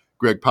around.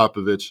 Greg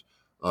Popovich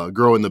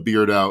growing the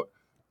beard out.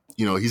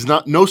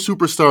 No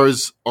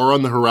superstars are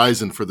on the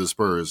horizon for the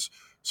Spurs.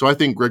 So I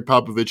think Greg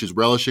Popovich is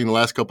relishing the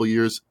last couple of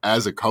years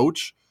as a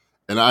coach.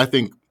 And I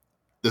think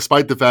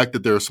despite the fact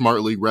that they're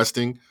arguably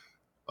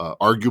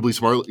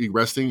smartly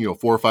resting, 4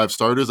 or 5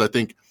 starters, I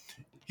think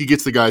he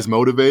gets the guys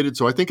motivated.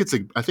 So I think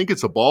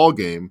it's a ball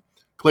game.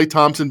 Klay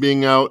Thompson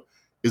being out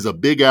is a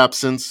big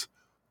absence.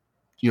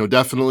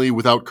 Definitely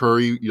without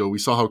Curry, we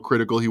saw how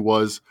critical he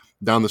was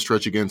down the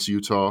stretch against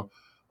Utah.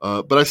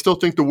 But I still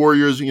think the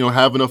Warriors,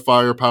 have enough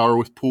firepower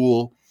with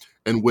Poole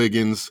and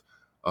Wiggins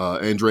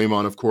and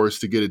Draymond, of course,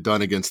 to get it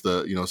done against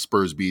the,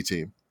 Spurs B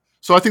team.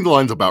 So I think the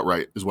line's about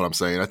right, is what I'm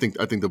saying. I think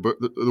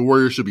the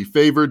Warriors should be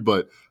favored,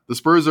 but the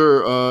Spurs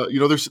are,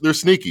 they're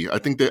sneaky. I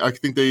think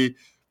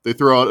they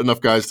throw out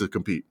enough guys to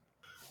compete.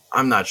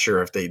 I'm not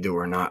sure if they do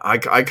or not. I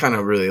kind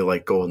of really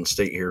like Golden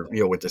State here,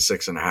 with the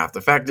 6.5.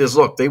 The fact is,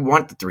 look, they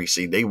want the 3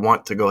 seed. They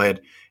want to go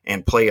ahead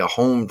and play a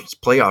home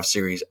playoff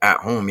series at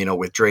home,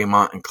 with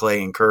Draymond and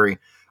Klay and Curry.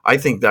 I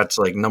think that's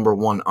like number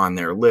 1 on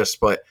their list.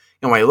 But,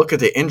 when I look at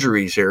the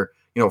injuries here,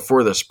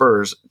 for the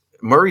Spurs,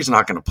 Murray's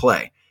not going to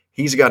play.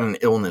 He's got an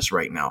illness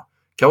right now.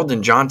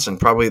 Keldon Johnson,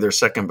 probably their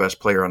second best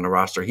player on the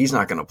roster, he's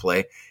not going to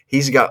play.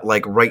 He's got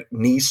like right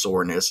knee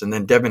soreness. And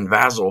then Devin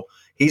Vassell,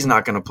 he's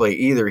not going to play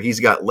either. He's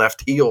got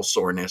left heel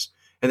soreness.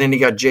 And then you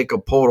got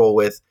Jacob Poeltl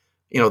with,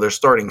 their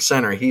starting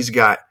center. He's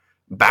got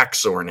back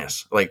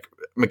soreness. Like,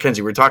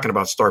 Mackenzie, we're talking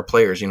about star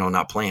players,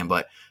 not playing,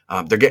 but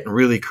they're getting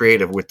really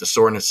creative with the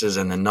sorenesses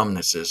and the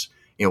numbnesses,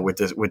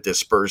 with this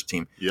Spurs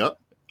team. Yep.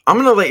 I'm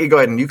going to let you go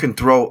ahead and you can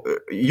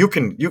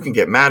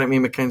get mad at me,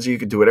 Mackenzie. You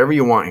can do whatever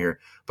you want here,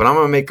 but I'm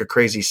going to make a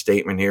crazy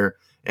statement here.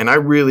 And I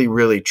really,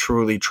 really,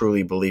 truly,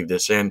 truly believe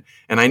this. And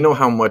I know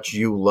how much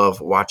you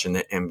love watching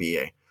the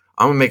NBA.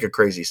 I'm going to make a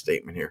crazy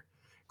statement here.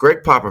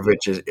 Greg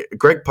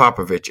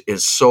Popovich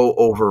is so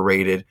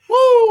overrated.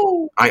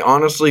 Woo! I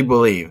honestly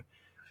believe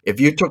if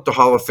you took the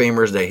Hall of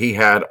Famers that he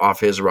had off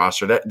his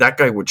roster, that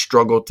guy would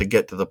struggle to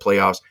get to the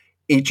playoffs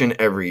each and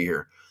every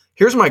year.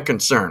 Here's my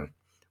concern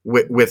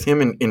with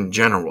him in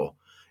general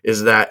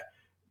is that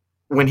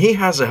when he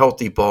has a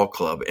healthy ball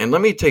club, and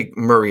let me take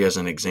Murray as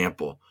an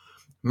example.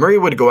 Murray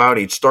would go out,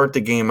 he'd start the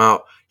game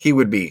out, he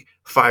would be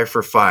 5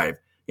 for 5.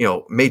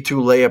 Made 2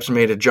 layups,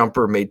 made a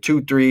jumper, made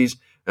 2 threes,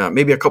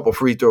 maybe a couple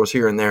free throws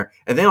here and there,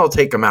 and then I'll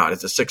take him out at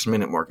the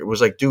 6-minute mark. It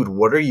was like, dude,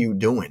 what are you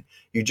doing?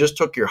 You just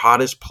took your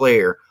hottest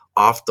player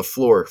off the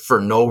floor for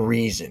no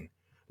reason.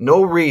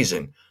 No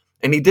reason.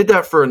 And he did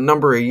that for a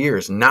number of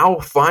years. Now,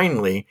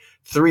 finally,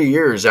 3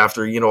 years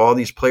after, all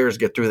these players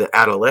get through the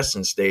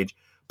adolescent stage,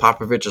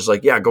 Popovich is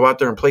like, yeah, go out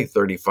there and play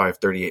 35,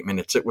 38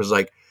 minutes. It was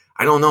like,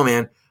 I don't know,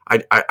 man.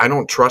 I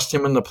don't trust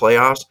him in the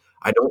playoffs.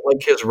 I don't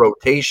like his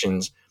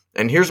rotations.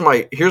 And here's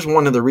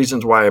one of the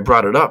reasons why I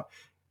brought it up.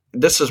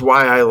 This is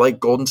why I like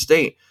Golden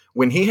State.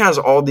 When he has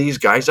all these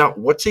guys out,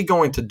 what's he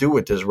going to do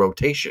with his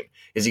rotation?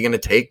 Is he going to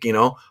take,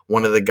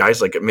 one of the guys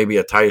like maybe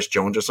a Tyus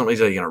Jones or something? Is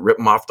he going to rip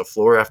him off the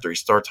floor after he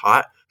starts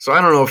hot? So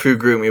I don't know if you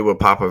agree with me with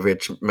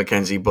Popovich,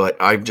 Mackenzie, but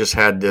I've just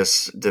had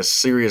this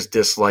serious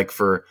dislike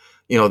for,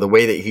 the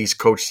way that he's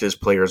coached his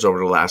players over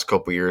the last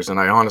couple of years. And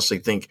I honestly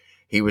think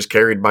he was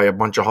carried by a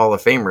bunch of Hall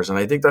of Famers. And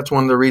I think that's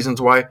one of the reasons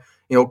why,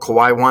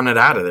 Kawhi wanted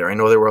out of there. I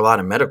know there were a lot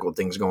of medical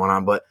things going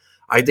on, but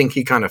I think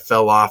he kind of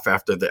fell off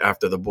after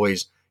the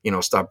boys,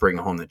 stopped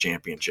bringing home the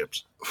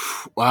championships.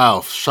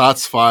 Wow,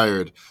 shots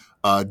fired.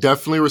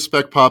 Definitely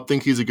respect Pop.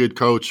 Think he's a good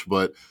coach,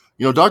 but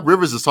Doc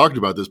Rivers has talked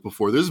about this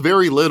before. There's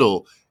very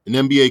little an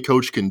NBA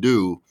coach can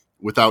do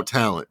without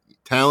talent.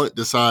 Talent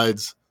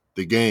decides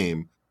the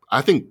game.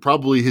 I think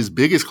probably his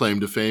biggest claim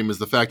to fame is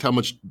the fact how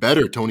much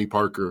better Tony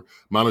Parker,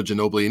 Manu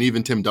Ginobili, and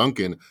even Tim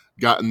Duncan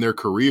got in their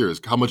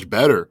careers. How much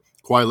better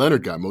Kawhi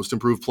Leonard got, most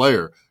improved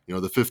player, the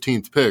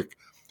 15th pick.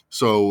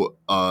 So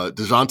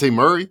DeJounte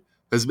Murray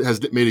has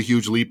made a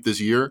huge leap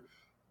this year.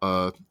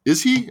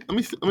 Is he?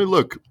 Let me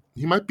look.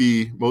 He might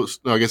be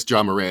most. No, I guess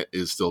John Morant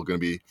is still going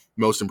to be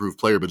most improved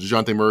player, but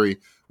DeJounte Murray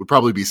would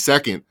probably be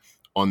second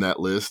on that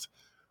list.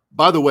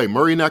 By the way,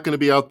 Murray not going to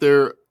be out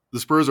there. The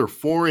Spurs are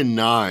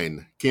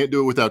 4-9. Can't do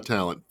it without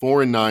talent.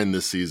 4-9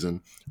 this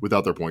season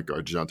without their point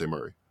guard, DeJounte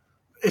Murray.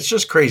 It's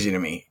just crazy to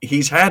me.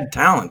 He's had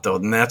talent though,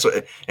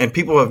 and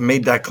people have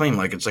made that claim.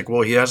 Like it's like,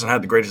 well, he hasn't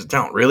had the greatest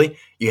talent. Really?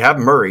 You have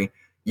Murray.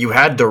 You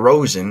had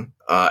DeRozan.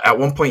 At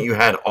one point, you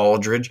had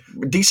Aldridge,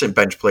 decent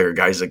bench player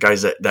guys, the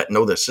guys that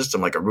know the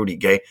system, like a Rudy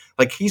Gay.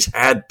 Like he's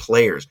had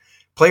players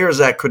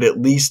that could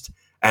at least,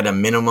 at a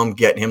minimum,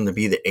 get him to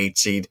be the 8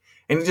 seed,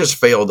 and he just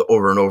failed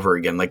over and over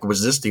again. Like,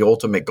 was this the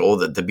ultimate goal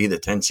to be the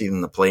 10 seed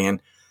in the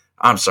play-in?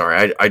 I'm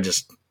sorry,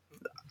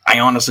 I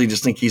honestly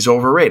just think he's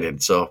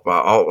overrated. So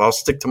I'll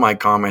stick to my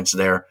comments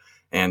there,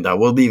 and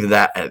we'll leave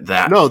that at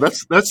that. No,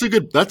 that's a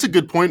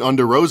good point on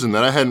DeRozan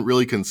that I hadn't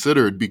really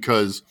considered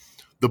because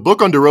the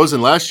book on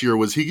DeRozan last year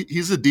was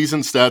he's a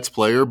decent stats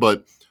player,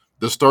 but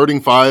the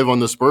starting 5 on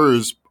the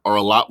Spurs are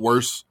a lot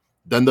worse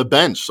than the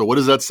bench. So what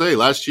does that say?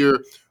 Last year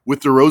with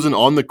DeRozan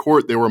on the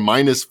court, they were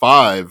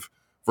 -5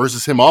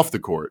 versus him off the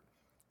court.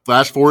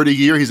 Flash forward a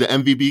year, he's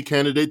an MVP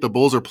candidate. The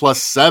Bulls are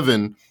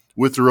 +7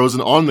 with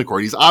DeRozan on the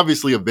court. He's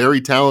obviously a very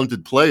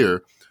talented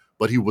player,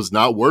 but he was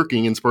not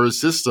working in Spurs'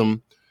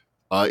 system,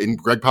 in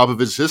Greg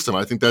Popovich's system.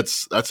 I think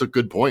that's a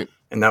good point.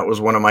 And that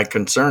was one of my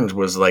concerns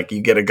was like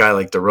you get a guy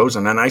like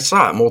DeRozan, and I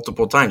saw it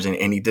multiple times,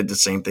 and he did the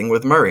same thing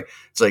with Murray.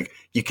 It's like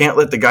you can't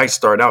let the guy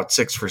start out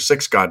 6 for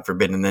 6, God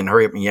forbid, and then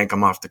hurry up and yank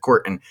him off the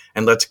court, and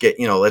let's get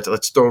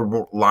let's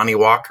throw Lonnie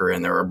Walker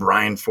in there or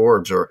Brian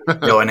Forbes or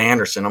an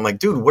Anderson. I'm like,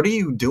 dude, what are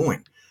you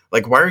doing?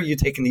 Like, why are you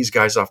taking these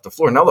guys off the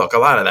floor? Now, look, a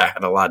lot of that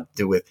had a lot to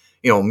do with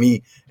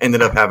me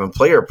ended up having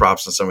player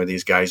props on some of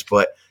these guys,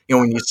 but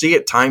when you see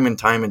it time and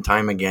time and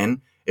time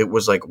again, it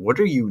was like, what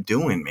are you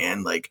doing,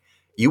 man? Like.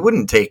 You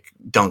wouldn't take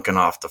Duncan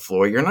off the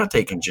floor. You're not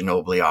taking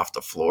Ginobili off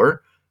the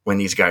floor when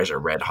these guys are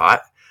red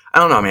hot. I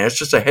don't know, man. It's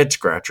just a head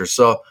scratcher.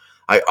 So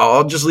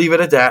I'll just leave it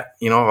at that.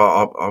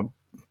 I'll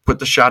put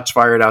the shots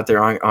fired out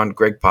there on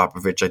Greg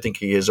Popovich. I think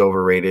he is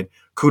overrated.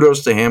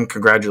 Kudos to him.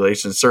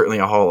 Congratulations. Certainly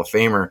a Hall of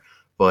Famer.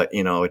 But,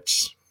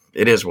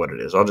 it is what it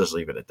is. I'll just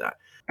leave it at that.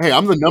 Hey,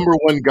 I'm the number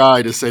one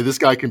guy to say this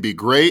guy can be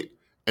great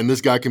and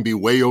this guy can be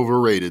way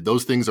overrated.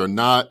 Those things are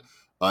not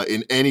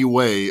in any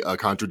way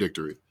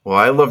contradictory. Well,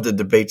 I love the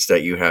debates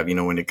that you have,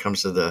 when it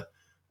comes to the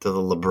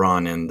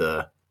LeBron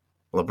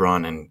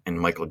and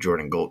Michael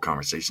Jordan GOAT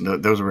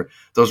conversation. Those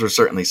were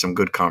certainly some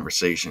good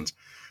conversations.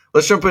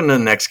 Let's jump into the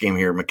next game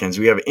here, Mackenzie.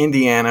 We have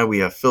Indiana, we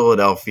have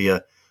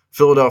Philadelphia.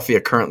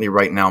 Philadelphia currently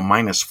right now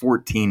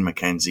 -14,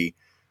 Mackenzie.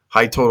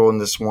 High total in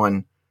this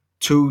one,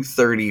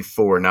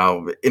 234.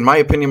 Now, in my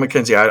opinion,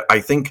 Mackenzie,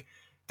 I think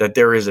that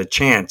there is a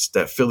chance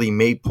that Philly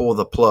may pull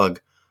the plug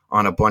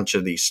on a bunch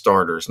of these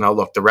starters. Now,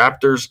 look, the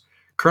Raptors,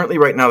 currently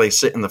right now, they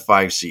sit in the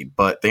 5 seed,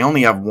 but they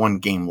only have one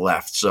game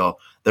left. So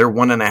they're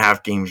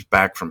 1.5 games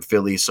back from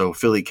Philly, so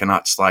Philly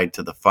cannot slide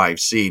to the 5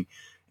 seed.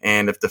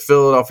 And if the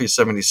Philadelphia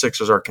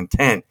 76ers are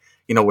content,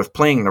 with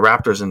playing the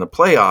Raptors in the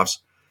playoffs,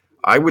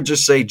 I would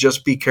just say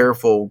just be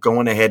careful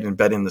going ahead and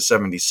betting the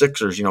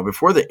 76ers,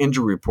 before the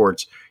injury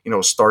reports,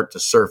 start to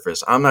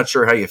surface. I'm not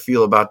sure how you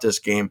feel about this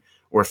game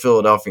or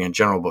Philadelphia in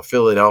general, but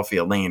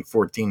Philadelphia laying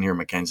 14 here,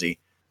 Mackenzie.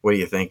 What are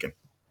you thinking?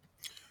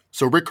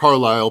 So Rick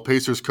Carlisle,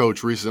 Pacers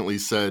coach, recently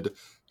said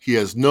he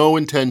has no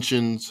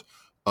intentions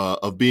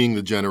of being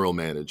the general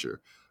manager.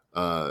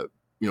 Kind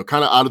of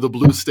out of the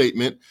blue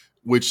statement,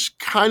 which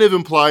kind of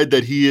implied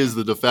that he is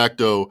the de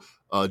facto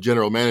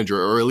general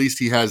manager, or at least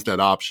he has that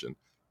option.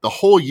 The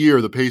whole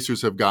year, the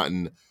Pacers have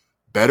gotten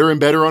better and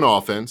better on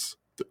offense.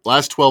 The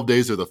last 12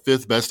 days, they're the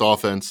 5th best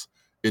offense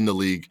in the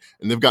league,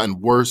 and they've gotten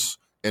worse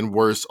and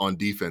worse on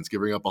defense,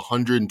 giving up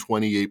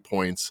 128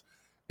 points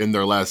in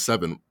their last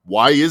 7.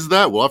 Why is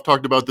that? Well, I've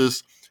talked about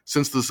this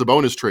since the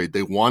Sabonis trade.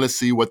 They want to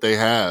see what they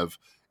have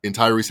in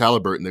Tyrese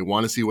Halliburton. They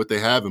want to see what they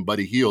have in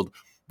Buddy Hield.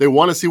 They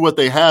want to see what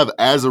they have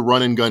as a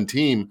run-and-gun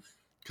team,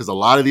 because a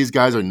lot of these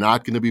guys are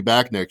not going to be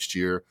back next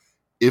year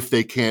if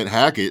they can't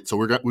hack it. So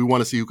we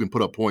want to see who can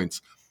put up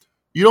points.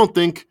 You don't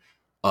think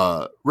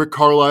Rick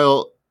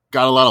Carlisle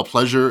got a lot of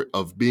pleasure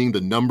of being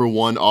the number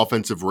 1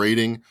 offensive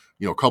rating,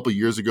 a couple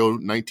years ago,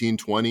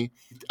 1920?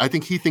 I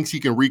think he thinks he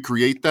can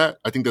recreate that.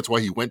 I think that's why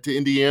he went to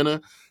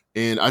Indiana.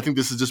 And I think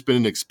this has just been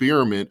an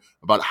experiment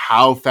about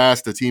how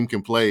fast the team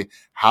can play,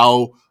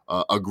 how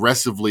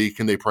aggressively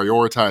can they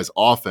prioritize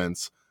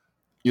offense.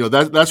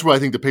 That's where I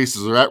think the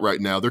Pacers are at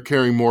right now. They're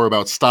caring more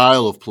about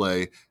style of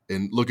play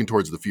and looking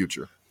towards the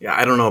future. Yeah,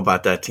 I don't know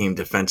about that team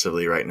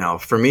defensively right now.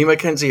 For me,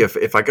 Mackenzie,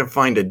 if I could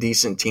find a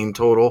decent team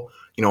total,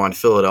 on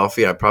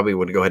Philadelphia, I probably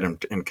would go ahead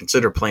and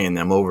consider playing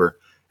them over.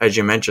 As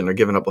you mentioned, they're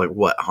giving up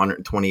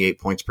 128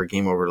 points per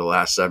game over the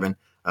last 7.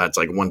 It's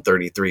like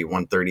 133,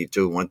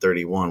 132,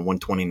 131,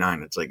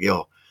 129. It's like,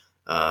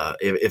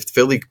 if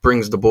Philly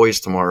brings the boys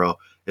tomorrow,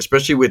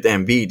 especially with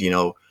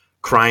Embiid,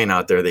 crying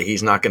out there that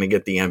he's not going to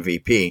get the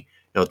MVP,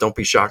 don't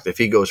be shocked if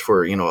he goes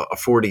for, a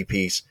 40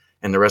 piece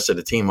and the rest of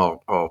the team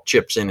all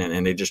chips in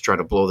and they just try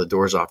to blow the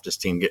doors off this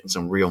team, getting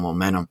some real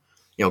momentum,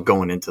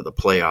 going into the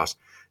playoffs.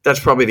 That's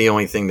probably the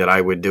only thing that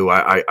I would do.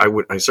 I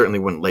certainly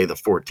wouldn't lay the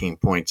 14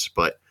 points,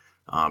 but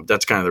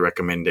that's kind of the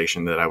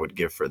recommendation that I would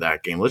give for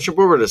that game. Let's jump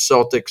over to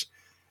Celtics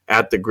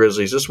at the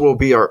Grizzlies. This will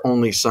be our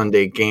only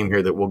Sunday game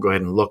here that we'll go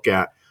ahead and look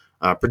at.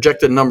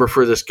 Projected number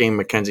for this game,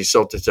 Mackenzie,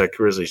 Celtics at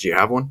Grizzlies. Do you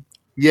have one?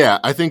 Yeah,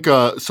 I think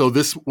so.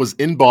 This was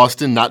in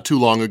Boston not too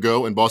long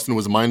ago, and Boston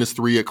was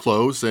 -3 at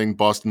close, saying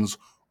Boston's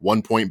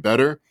 1 point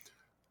better.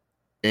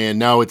 And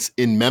now it's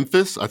in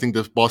Memphis. I think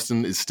that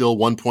Boston is still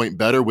 1 point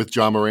better with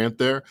Ja Morant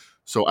there.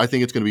 So I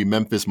think it's going to be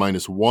Memphis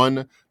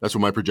 -1. That's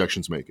what my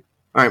projections make it.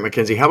 All right,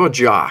 Mackenzie, how about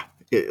Ja?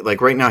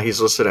 Right now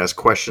he's listed as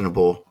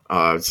questionable.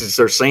 Since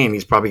they're saying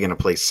he's probably going to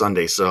play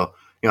Sunday. So,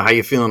 how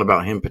you feeling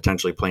about him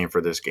potentially playing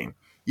for this game?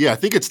 Yeah, I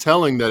think it's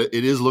telling that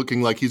it is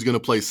looking like he's going to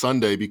play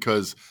Sunday,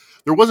 because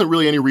there wasn't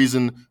really any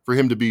reason for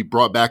him to be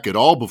brought back at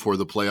all before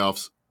the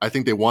playoffs. I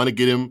think they want to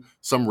get him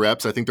some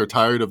reps. I think they're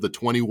tired of the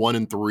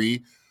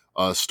 21-3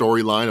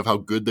 storyline of how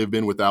good they've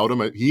been without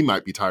him. He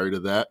might be tired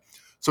of that.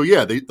 So,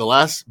 yeah, the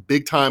last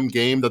big-time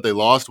game that they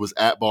lost was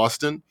at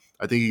Boston.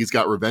 I think he's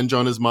got revenge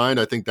on his mind.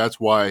 I think that's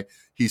why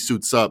he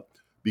suits up,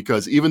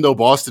 because even though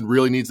Boston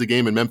really needs the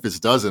game and Memphis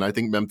doesn't, I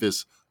think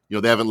Memphis,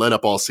 they haven't let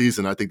up all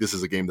season. I think this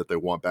is a game that they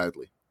want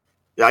badly.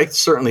 Yeah, I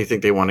certainly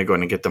think they want to go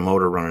in and get the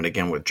motor running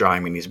again with Ja. I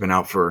mean, he's been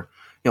out for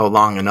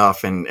long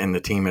enough, and the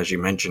team, as you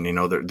mentioned,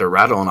 they're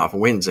rattling off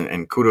wins,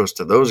 and kudos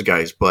to those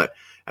guys. But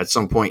at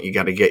some point, you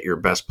got to get your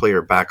best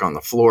player back on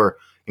the floor,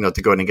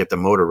 to go ahead and get the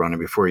motor running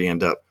before you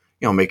end up,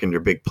 making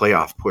your big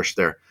playoff push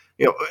there.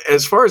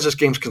 As far as this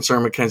game's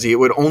concerned, Mackenzie, it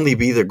would only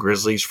be the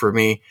Grizzlies for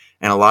me,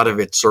 and a lot of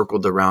it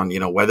circled around,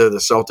 whether the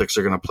Celtics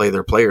are going to play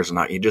their players or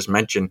not. You just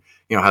mentioned,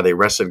 how they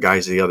rested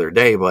guys the other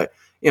day, but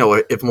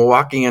if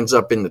Milwaukee ends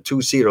up in the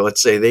 2 seed, or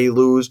let's say they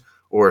lose,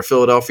 or if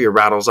Philadelphia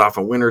rattles off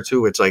a win or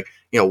two, it's like,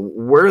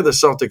 where are the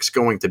Celtics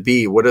going to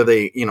be? What are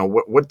they,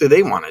 what do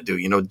they want to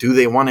do? Do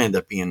they want to end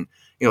up being,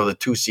 the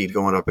 2 seed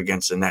going up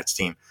against the Nets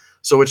team?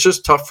 So it's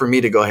just tough for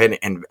me to go ahead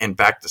and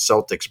back the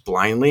Celtics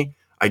blindly.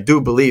 I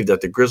do believe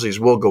that the Grizzlies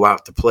will go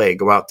out to play,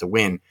 go out to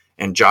win,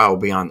 and Ja will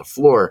be on the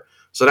floor.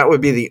 So that would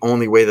be the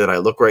only way that I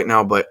look right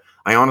now. But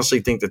I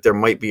honestly think that there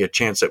might be a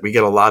chance that we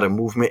get a lot of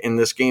movement in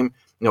this game,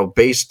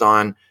 based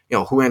on,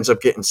 who ends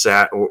up getting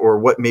sat or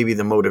what maybe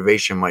the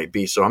motivation might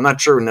be. So I'm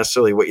not sure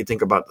necessarily what you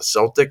think about the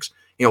Celtics,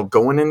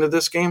 going into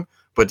this game.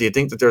 But do you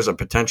think that there's a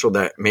potential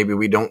that maybe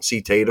we don't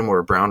see Tatum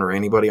or Brown or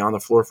anybody on the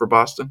floor for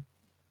Boston?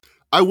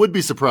 I would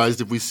be surprised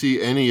if we see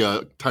any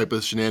type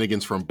of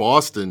shenanigans from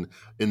Boston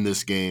in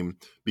this game,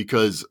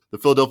 because the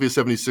Philadelphia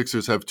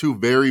 76ers have 2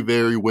 very,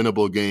 very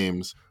winnable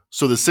games.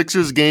 So the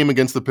Sixers game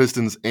against the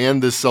Pistons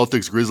and this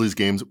Celtics-Grizzlies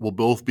games will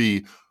both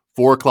be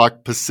 4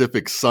 o'clock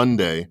Pacific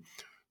Sunday.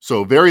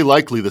 So very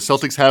likely the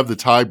Celtics have the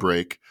tie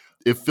break.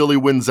 If Philly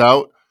wins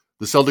out,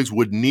 The Celtics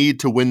would need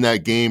to win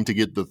that game to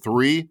get the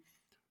 3.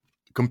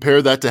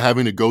 Compare that to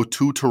having to go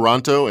to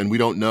Toronto, and we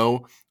don't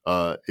know.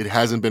 It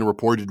hasn't been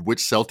reported which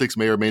Celtics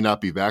may or may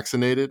not be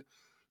vaccinated.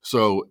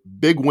 So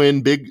big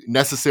win, big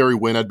necessary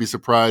win. I'd be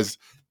surprised,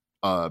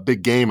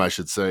 big game, I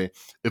should say,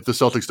 if the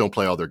Celtics don't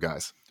play all their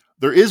guys.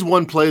 There is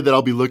one play that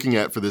I'll be looking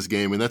at for this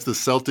game, and that's the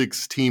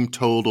Celtics team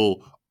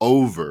total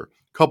over.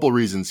 Couple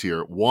reasons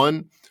here.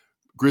 One,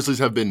 Grizzlies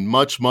have been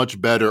much, much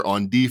better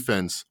on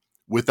defense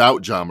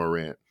without Ja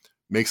Morant.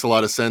 Makes a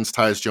lot of sense.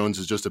 Tyus Jones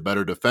is just a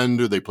better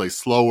defender. They play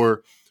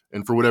slower.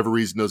 And for whatever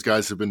reason, those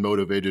guys have been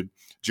motivated.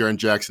 Jaren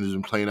Jackson has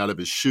been playing out of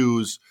his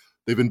shoes.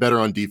 They've been better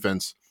on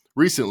defense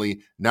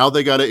recently. Now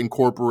they got to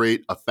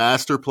incorporate a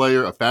faster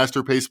player, a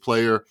faster-paced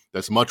player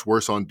that's much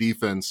worse on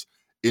defense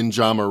in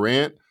Ja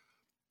Morant.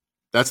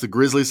 That's the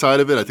Grizzlies side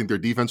of it. I think their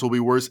defense will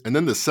be worse. And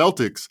then the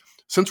Celtics,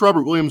 since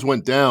Robert Williams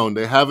went down,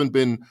 they haven't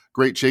been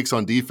great shakes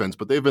on defense,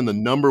 but they've been the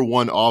number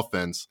 1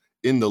 offense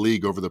in the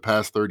league over the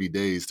past 30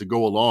 days to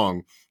go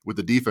along with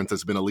the defense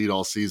that's been elite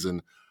all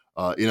season.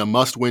 In a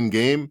must-win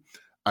game,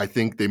 I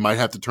think they might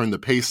have to turn the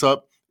pace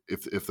up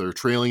if they're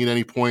trailing at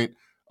any point.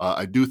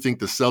 I do think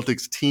the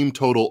Celtics team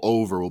total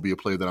over will be a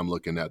play that I'm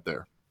looking at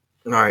there.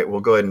 All right,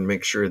 we'll go ahead and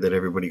make sure that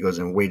everybody goes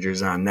and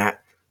wagers on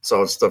that.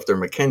 Solid stuff there,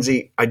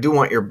 Mackenzie. I do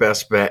want your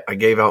best bet. I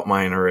gave out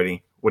mine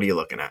already. What are you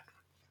looking at?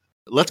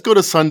 Let's go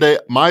to Sunday.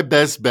 My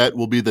best bet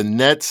will be the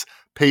Nets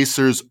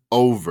Pacers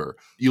over.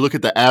 You look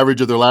at the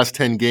average of their last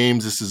 10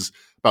 games, this is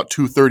about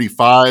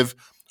 235.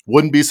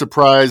 Wouldn't be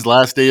surprised.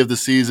 Last day of the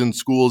season,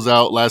 school's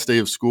out, last day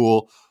of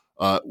school.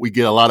 We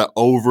get a lot of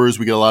overs.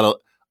 We get a lot of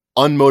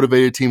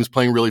unmotivated teams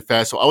playing really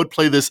fast. So I would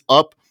play this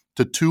up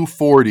to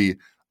 240.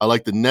 I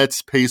like the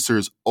Nets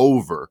Pacers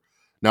over.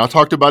 Now, I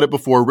talked about it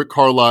before. Rick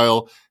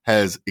Carlisle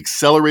has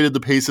accelerated the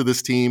pace of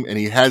this team, and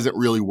he hasn't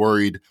really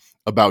worried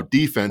about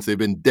defense. They've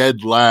been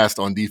dead last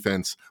on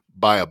defense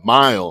by a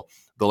mile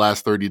the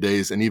last 30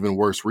 days, and even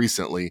worse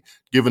recently,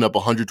 giving up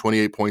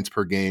 128 points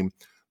per game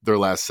their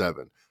last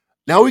 7.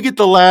 Now we get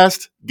the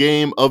last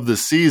game of the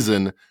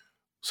season,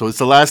 so it's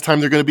the last time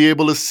they're going to be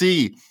able to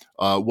see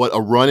what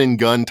a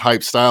run-and-gun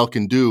type style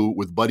can do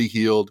with Buddy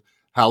Hield,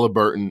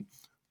 Halliburton,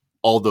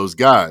 all those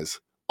guys.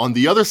 On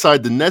the other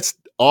side, the Nets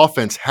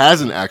offense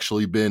hasn't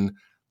actually been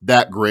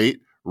that great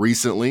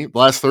recently. The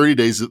last 30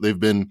 days, they've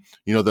been,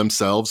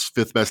 themselves,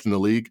 5th best in the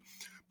league.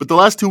 But the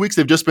last 2 weeks,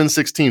 they've just been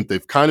 16th.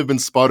 They've kind of been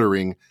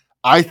sputtering.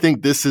 I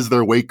think this is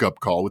their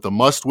wake-up call with a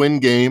must-win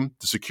game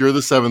to secure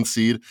the 7th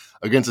seed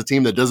against a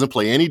team that doesn't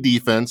play any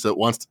defense, that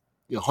wants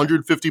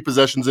 150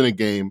 possessions in a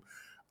game.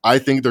 I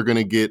think they're going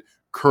to get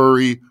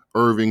Curry,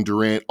 Irving,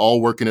 Durant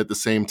all working at the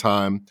same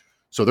time.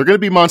 So they're going to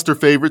be monster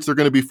favorites. They're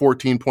going to be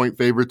 14-point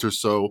favorites or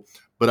so.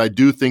 But I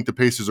do think the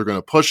Pacers are going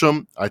to push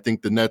them. I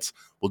think the Nets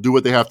will do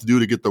what they have to do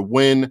to get the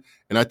win.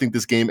 And I think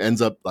this game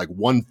ends up like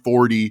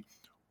 140,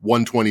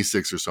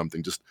 126 or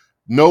something. Just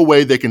no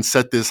way they can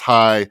set this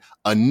high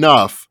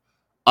enough,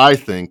 I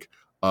think,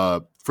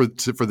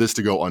 for this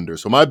to go under.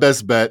 So my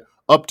best bet,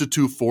 up to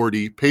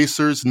 240,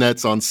 Pacers,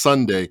 Nets on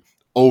Sunday,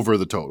 over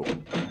the total.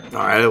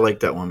 All right, I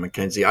like that one,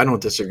 Mackenzie. I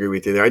don't disagree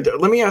with you there.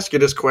 Let me ask you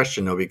this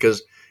question, though,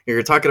 because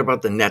you're talking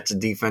about the Nets'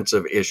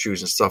 defensive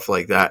issues and stuff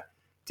like that.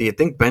 Do you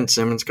think Ben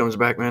Simmons comes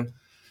back, man?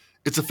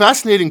 It's a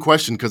fascinating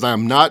question because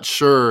I'm not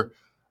sure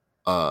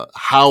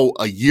how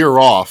a year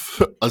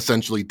off,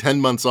 essentially 10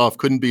 months off,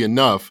 couldn't be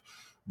enough.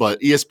 But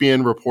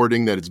ESPN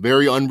reporting that it's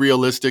very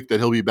unrealistic that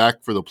he'll be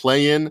back for the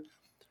play-in.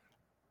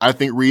 I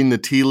think reading the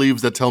tea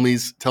leaves that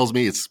tells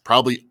me it's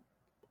probably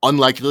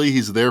unlikely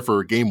he's there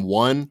for game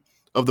 1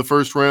 of the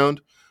first round,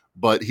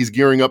 but he's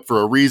gearing up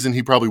for a reason.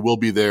 He probably will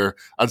be there,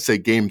 I'd say,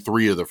 game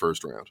 3 of the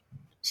first round.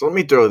 So let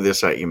me throw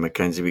this at you,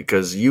 Mackenzie,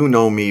 because you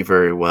know me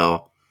very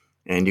well,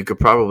 and you could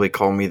probably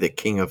call me the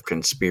king of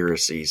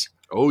conspiracies.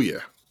 Oh, yeah.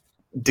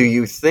 Do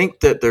you think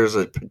that there's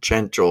a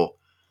potential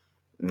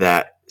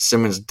that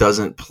Simmons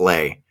doesn't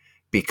play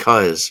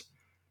because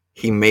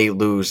he may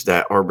lose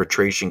that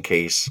arbitration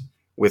case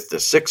with the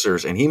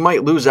Sixers, and he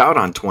might lose out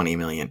on $20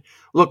 million?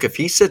 Look, if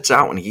he sits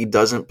out and he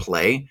doesn't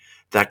play,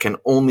 that can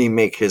only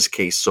make his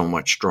case so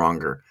much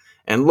stronger.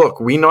 And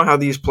look, we know how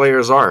these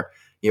players are.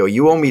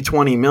 You owe me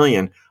 $20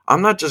 million.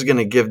 I'm not just going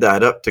to give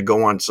that up to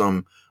go on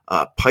some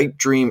pipe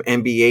dream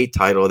NBA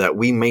title that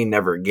we may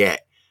never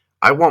get.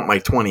 I want my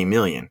 $20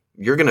 million.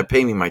 You're going to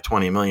pay me my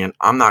 $20 million.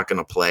 I'm not going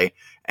to play.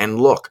 And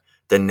look,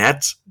 the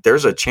Nets,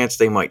 there's a chance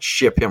they might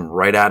ship him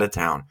right out of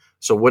town.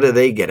 So what do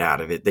they get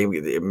out of it?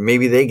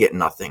 Maybe they get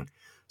nothing.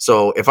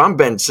 So if I'm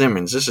Ben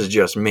Simmons, this is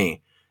just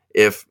me.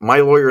 If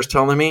my lawyer is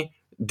telling me,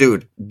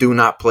 dude, do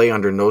not play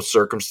under no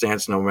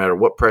circumstance, no matter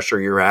what pressure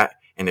you're at.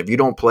 And if you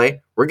don't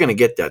play, we're going to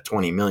get that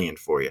 $20 million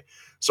for you.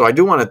 So I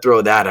do want to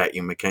throw that at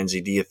you,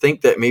 Mackenzie. Do you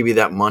think that maybe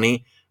that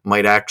money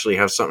might actually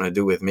have something to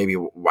do with maybe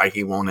why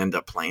he won't end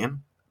up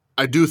playing?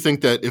 I do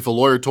think that if a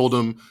lawyer told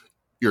him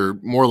you're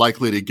more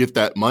likely to get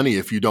that money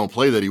if you don't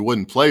play, that he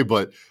wouldn't play.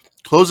 But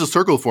close the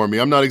circle for me.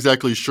 I'm not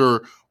exactly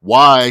sure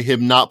why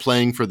him not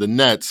playing for the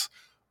Nets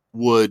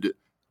would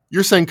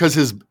You're saying because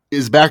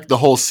his back the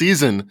whole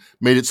season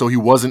made it so he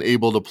wasn't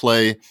able to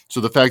play. So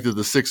the fact that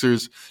the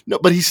Sixers, no,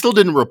 but he still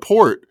didn't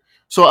report.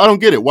 So I don't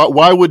get it.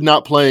 Why would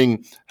not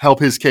playing help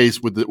his case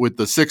with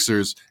the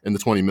Sixers and the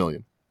 $20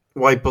 million?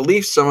 Well, I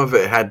believe some of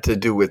it had to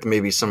do with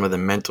maybe some of the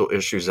mental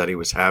issues that he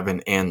was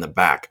having and the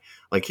back.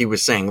 Like he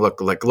was saying,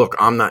 look,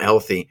 I'm not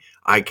healthy.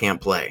 I can't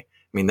play.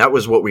 I mean, that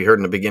was what we heard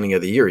in the beginning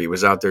of the year. He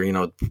was out there,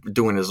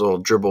 doing his little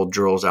dribble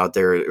drills out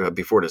there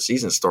before the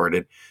season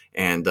started.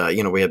 And,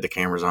 we had the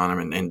cameras on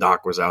him and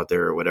Doc was out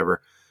there or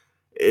whatever.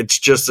 It's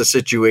just a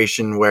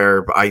situation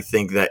where I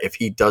think that if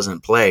he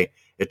doesn't play,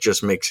 it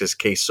just makes his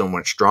case so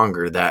much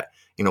stronger that,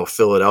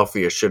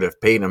 Philadelphia should have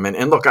paid him.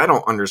 And look, I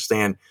don't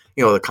understand,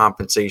 the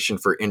compensation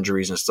for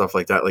injuries and stuff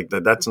like that. Like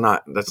that's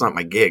not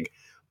my gig.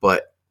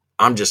 But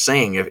I'm just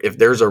saying if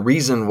there's a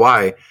reason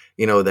why,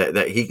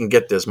 that he can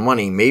get this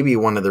money, maybe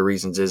one of the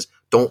reasons is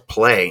don't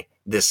play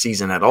this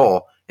season at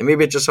all. And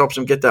maybe it just helps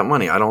him get that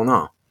money. I don't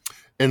know.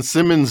 And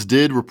Simmons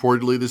did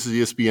reportedly, this is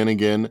ESPN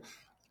again,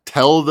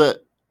 tell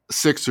the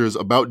Sixers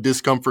about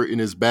discomfort in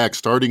his back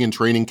starting in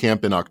training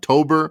camp in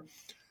October.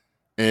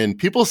 And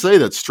people say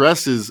that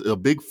stress is a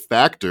big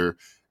factor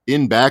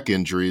in back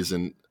injuries.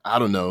 And I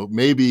don't know,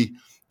 maybe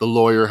the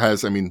lawyer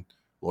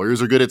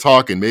lawyers are good at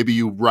talking. Maybe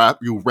you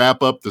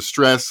wrap up the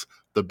stress,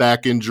 the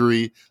back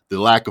injury, the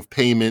lack of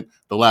payment,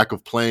 the lack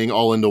of playing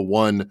all into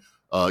one,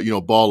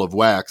 ball of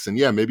wax. And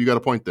yeah, maybe you got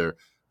a point there.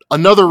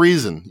 Another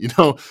reason,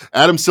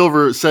 Adam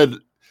Silver said,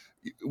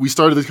 we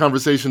started this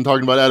conversation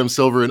talking about Adam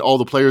Silver and all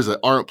the players that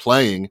aren't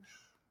playing.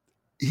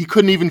 He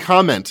couldn't even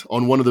comment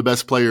on one of the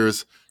best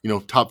players,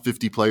 top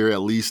 50 player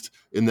at least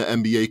in the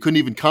NBA. He couldn't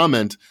even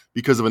comment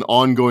because of an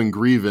ongoing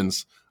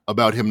grievance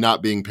about him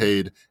not being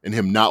paid and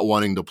him not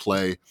wanting to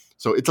play.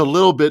 So it's a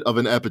little bit of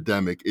an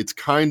epidemic. It's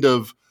kind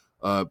of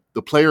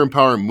the player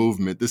empowerment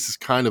movement. This is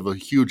kind of a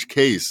huge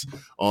case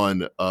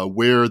on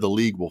where the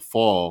league will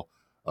fall.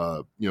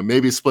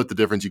 Maybe split the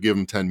difference. You give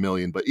him $10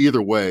 million, but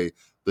either way,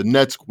 the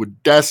Nets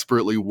would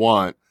desperately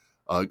want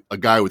a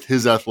guy with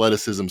his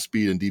athleticism,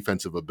 speed, and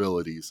defensive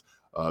abilities.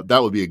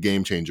 That would be a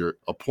game changer,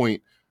 a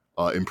point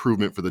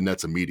improvement for the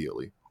Nets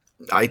immediately.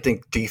 I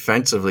think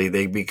defensively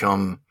they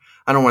become,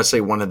 I don't want to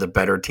say one of the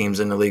better teams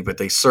in the league, but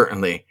they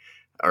certainly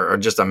are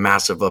just a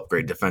massive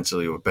upgrade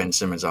defensively with Ben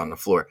Simmons on the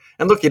floor.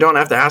 And look, you don't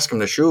have to ask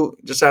him to shoot.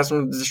 Just ask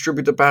him to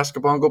distribute the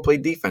basketball and go play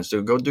defense,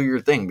 dude. Go do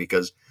your thing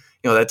because,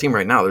 that team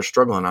right now, they're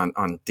struggling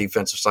on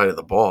defensive side of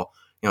the ball.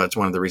 It's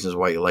one of the reasons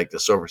why you like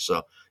this over.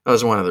 So that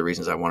was one of the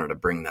reasons I wanted to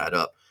bring that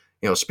up.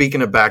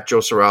 Speaking of back, Joe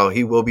Sorrell,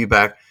 he will be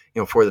back,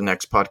 for the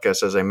next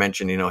podcast. As I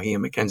mentioned, he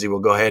and Mackenzie will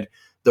go ahead.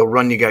 They'll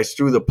run you guys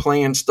through the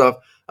play-in stuff.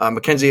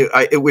 Mackenzie,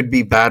 it would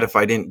be bad if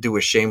I didn't do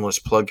a shameless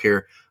plug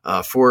here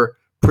for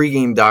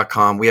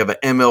pregame.com. We have an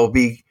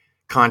MLB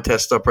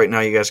contest up right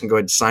now. You guys can go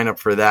ahead and sign up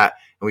for that.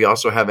 And we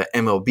also have an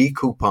MLB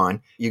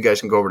coupon. You guys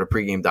can go over to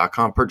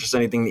pregame.com, purchase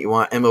anything that you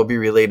want, MLB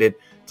related,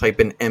 type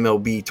in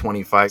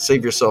MLB25,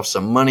 save yourself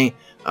some money.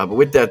 But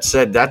with that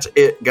said, that's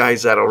it,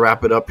 guys. That'll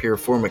wrap it up here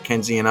for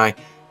Mackenzie and I.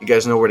 You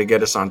guys know where to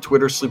get us on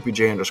Twitter,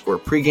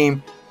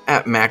 SleepyJ_pregame,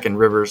 at Mac and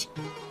Rivers.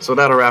 So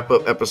that'll wrap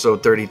up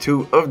episode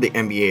 32 of the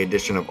NBA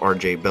edition of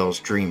RJ Bell's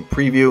Dream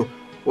Preview.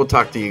 We'll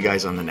talk to you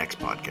guys on the next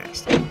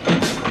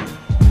podcast.